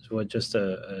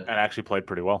 And actually played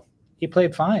pretty well. He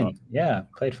played fine.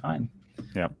 Played fine.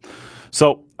 Yeah.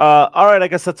 So, all right, I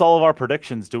guess that's all of our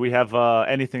predictions. Do we have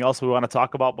anything else we want to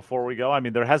talk about before we go? I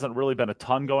mean, there hasn't really been a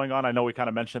ton going on. I know we kind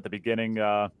of mentioned at the beginning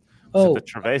the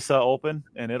Trevesa Open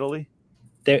in Italy.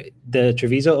 The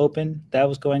Treviso Open, that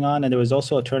was going on. And there was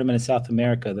also a tournament in South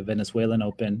America, the Venezuelan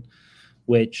Open,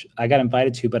 which I got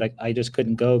invited to, but I just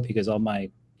couldn't go because all my,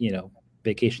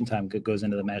 vacation time goes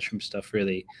into the Matchroom stuff,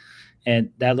 really.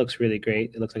 And that looks really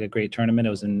great. It looks like a great tournament.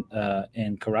 It was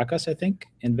in Caracas, I think,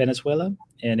 in Venezuela.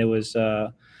 And it was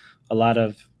a lot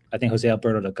of, I think Jose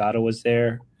Alberto Delgado was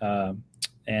there,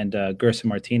 and Gerson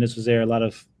Martinez was there. A lot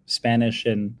of Spanish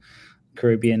and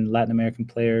Caribbean, Latin American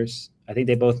players. I think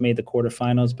they both made the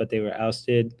quarterfinals, but they were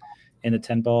ousted in the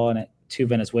 10 ball, and 2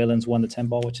 Venezuelans won the 10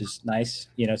 ball, which is nice,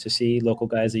 to see local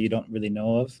guys that you don't really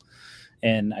know of.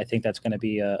 And I think that's going to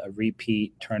be a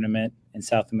repeat tournament in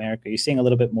South America. You're seeing a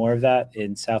little bit more of that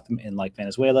in like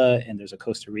Venezuela, and there's a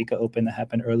Costa Rica Open that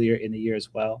happened earlier in the year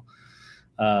as well.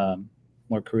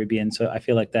 More Caribbean. So I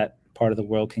feel like that part of the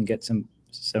world can get some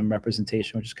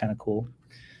representation, which is kind of cool.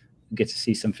 We get to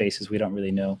see some faces we don't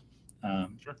really know.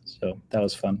 Sure. So that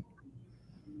was fun.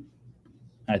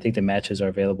 I think the matches are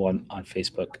available on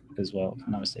Facebook as well, if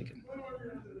I'm not mistaken.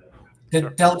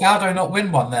 Did Delgado not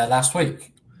win one there last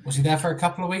week? Was he there for a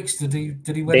couple of weeks? Did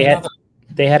he win another?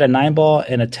 They had a 9 ball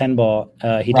and a 10 ball.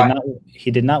 He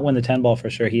did not win the 10 ball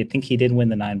for sure. I think he did win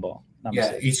the 9 ball.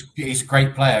 He's a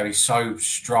great player. He's so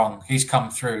strong. He's come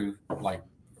through like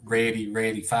really,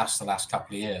 really fast the last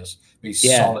couple of years. He's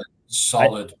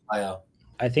solid player.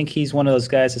 I think he's one of those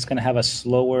guys that's going to have a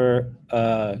slower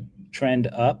trend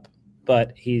up,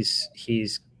 but he's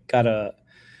got a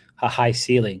high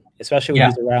ceiling, especially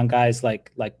when he's around guys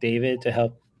like David to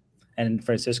help, and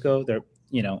Francisco. They're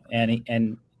and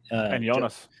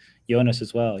Jonas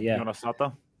as well. Yeah, Jonas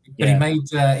Sata. But he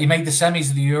made the semis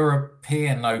of the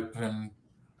European Open.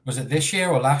 Was it this year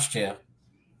or last year?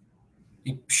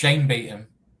 Shane beat him.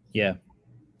 Yeah.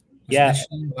 This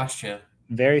year or last year.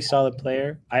 Very solid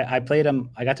player. I played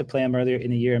him. I got to play him earlier in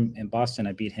the year in Boston.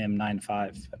 I beat him 9-5.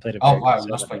 I played a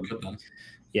that's quite good then.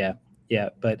 Yeah.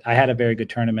 But I had a very good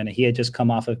tournament. He had just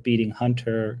come off of beating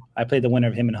Hunter. I played the winner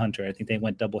of him and Hunter. I think they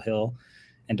went double hill,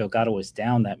 and Delgado was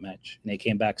down that match, and they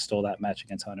came back, stole that match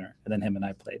against Hunter, and then him and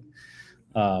I played.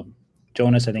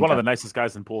 Jonas, I think, one of the nicest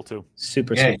guys in pool too.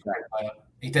 Super.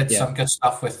 He did some good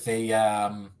stuff with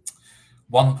the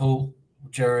one pool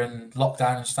during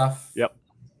lockdown and stuff. Yep.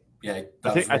 Yeah,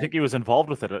 I think he was involved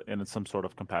with it in some sort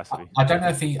of capacity. I don't know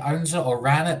if he owns it or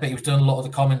ran it, but he was doing a lot of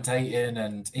the commentating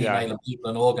and emailing people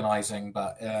and organizing.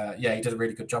 But yeah, he did a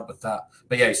really good job with that.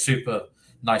 But yeah, he's super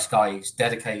nice guy. He's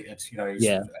dedicated. You know.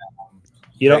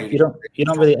 You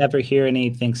don't really ever hear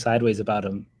anything sideways about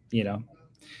him. You know.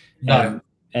 No.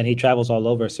 And he travels all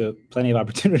over, so plenty of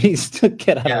opportunities to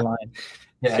get out of line.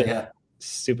 Yeah.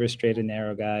 Super straight and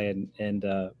narrow guy, and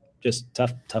just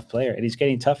tough player, and he's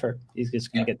getting tougher. He's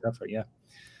just going to get tougher. Yeah,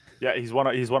 he's one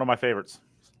of my favorites.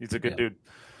 He's a good dude.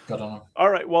 Good on him. All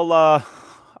right, well,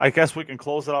 I guess we can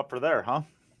close it up for there, huh?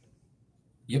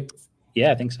 Yep.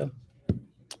 Yeah, I think so.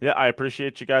 Yeah, I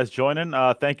appreciate you guys joining.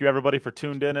 Thank you everybody for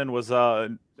tuned in and was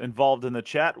involved in the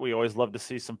chat. We always love to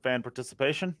see some fan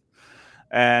participation.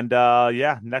 And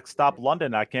next stop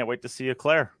London. I can't wait to see you,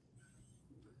 Claire.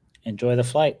 Enjoy the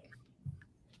flight.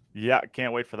 Yeah,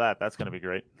 can't wait for that. That's going to be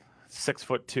great.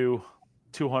 6'2",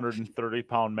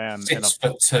 230-pound man.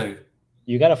 6'2".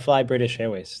 You got to fly British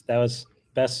Airways. That was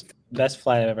best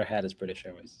flight I've ever had is British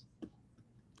Airways.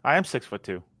 I am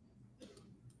 6'2".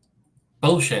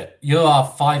 Bullshit. You are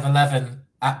 5'11"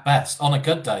 at best on a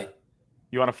good day.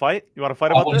 You want to fight? You want to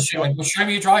fight about this? Show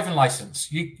me your driving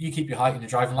license. You keep your height in your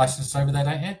driving license over there,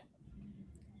 don't you?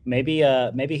 Maybe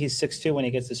he's 6'2" when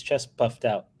he gets his chest puffed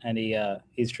out and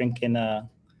he's drinking a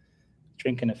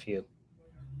few.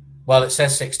 Well, it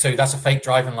says 6'2". That's a fake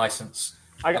driving license.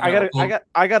 I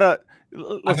gotta.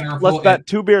 Let's bet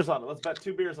 2 beers on it. Let's bet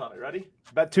 2 beers on it. Ready?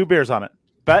 Bet 2 beers on it.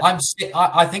 Bet.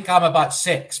 I think I'm about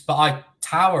 6, but I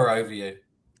tower over you.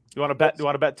 You want to bet? You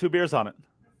want to bet 2 beers on it?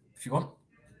 If you want.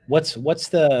 What's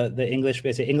the English?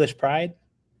 Is it English pride?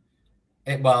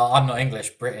 Well, I'm not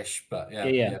English, British, but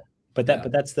yeah. But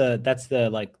that's the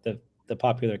like the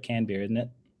popular canned beer, isn't it?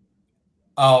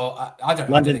 Oh, I don't.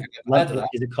 London.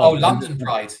 Is it called London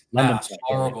Pride? London Pride.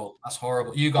 Horrible. That's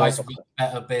horrible. You guys have got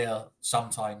better beer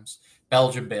sometimes.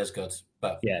 Belgian beer's good,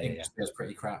 but English beer's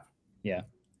pretty crap. Yeah,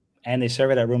 and they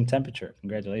serve it at room temperature.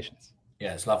 Congratulations.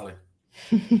 Yeah, it's lovely.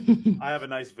 I have a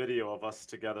nice video of us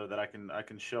together that I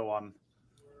can show on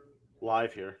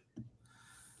live here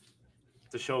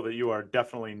to show that you are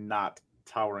definitely not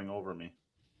towering over me.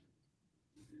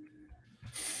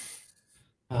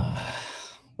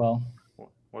 Well,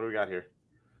 what do we got here?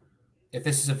 If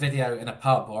this is a video in a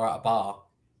pub or at a bar.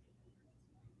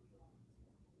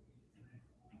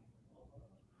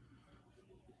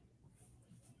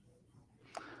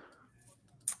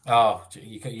 Oh,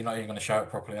 you're not even going to show it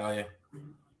properly, are you?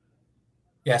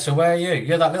 Yeah, so where are you?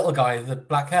 You're that little guy with the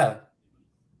black hair.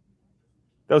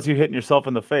 That was you hitting yourself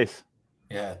in the face.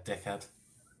 Yeah, dickhead.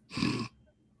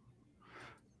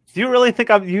 Do you really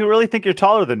think you're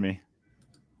taller than me?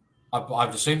 I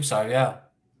would assume so, yeah.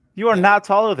 You are not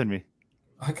taller than me.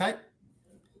 Okay.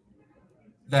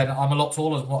 Then I'm a lot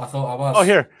taller than what I thought I was.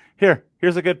 Oh,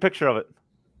 here's a good picture of it.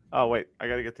 Oh, wait. I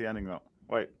got to get the ending, though.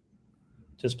 Wait.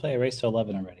 Just play a race to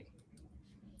 11 already.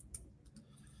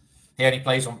 He only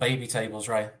plays on baby tables,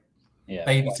 Ray. Yeah.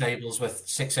 Baby tables with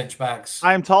 6-inch bags.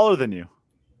 I am taller than you.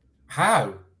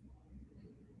 How?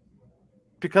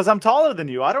 Because I'm taller than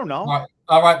you. I don't know.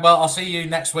 All right. Well, I'll see you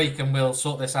next week and we'll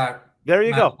sort this out. There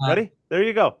you go. Ready? There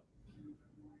you go.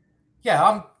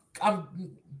 Yeah, I'm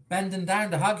bending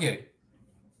down to hug you.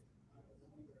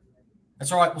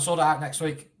 It's all right. We'll sort it out next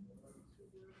week.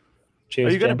 Cheers.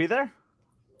 Are you going to be there?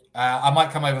 I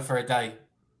might come over for a day.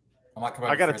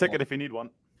 I got a ticket if you need one.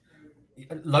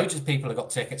 Loads of people have got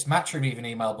tickets. Matchroom even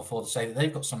emailed before to say that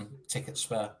they've got some tickets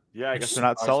spare. Yeah, I guess they're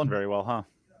not selling very well, huh?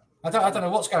 I don't know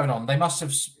what's going on. They must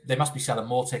be selling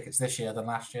more tickets this year than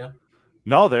last year.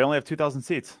 No, they only have 2,000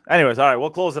 seats. Anyways, all right, we'll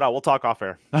close it out. We'll talk off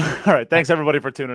air. All right, thanks everybody for tuning in.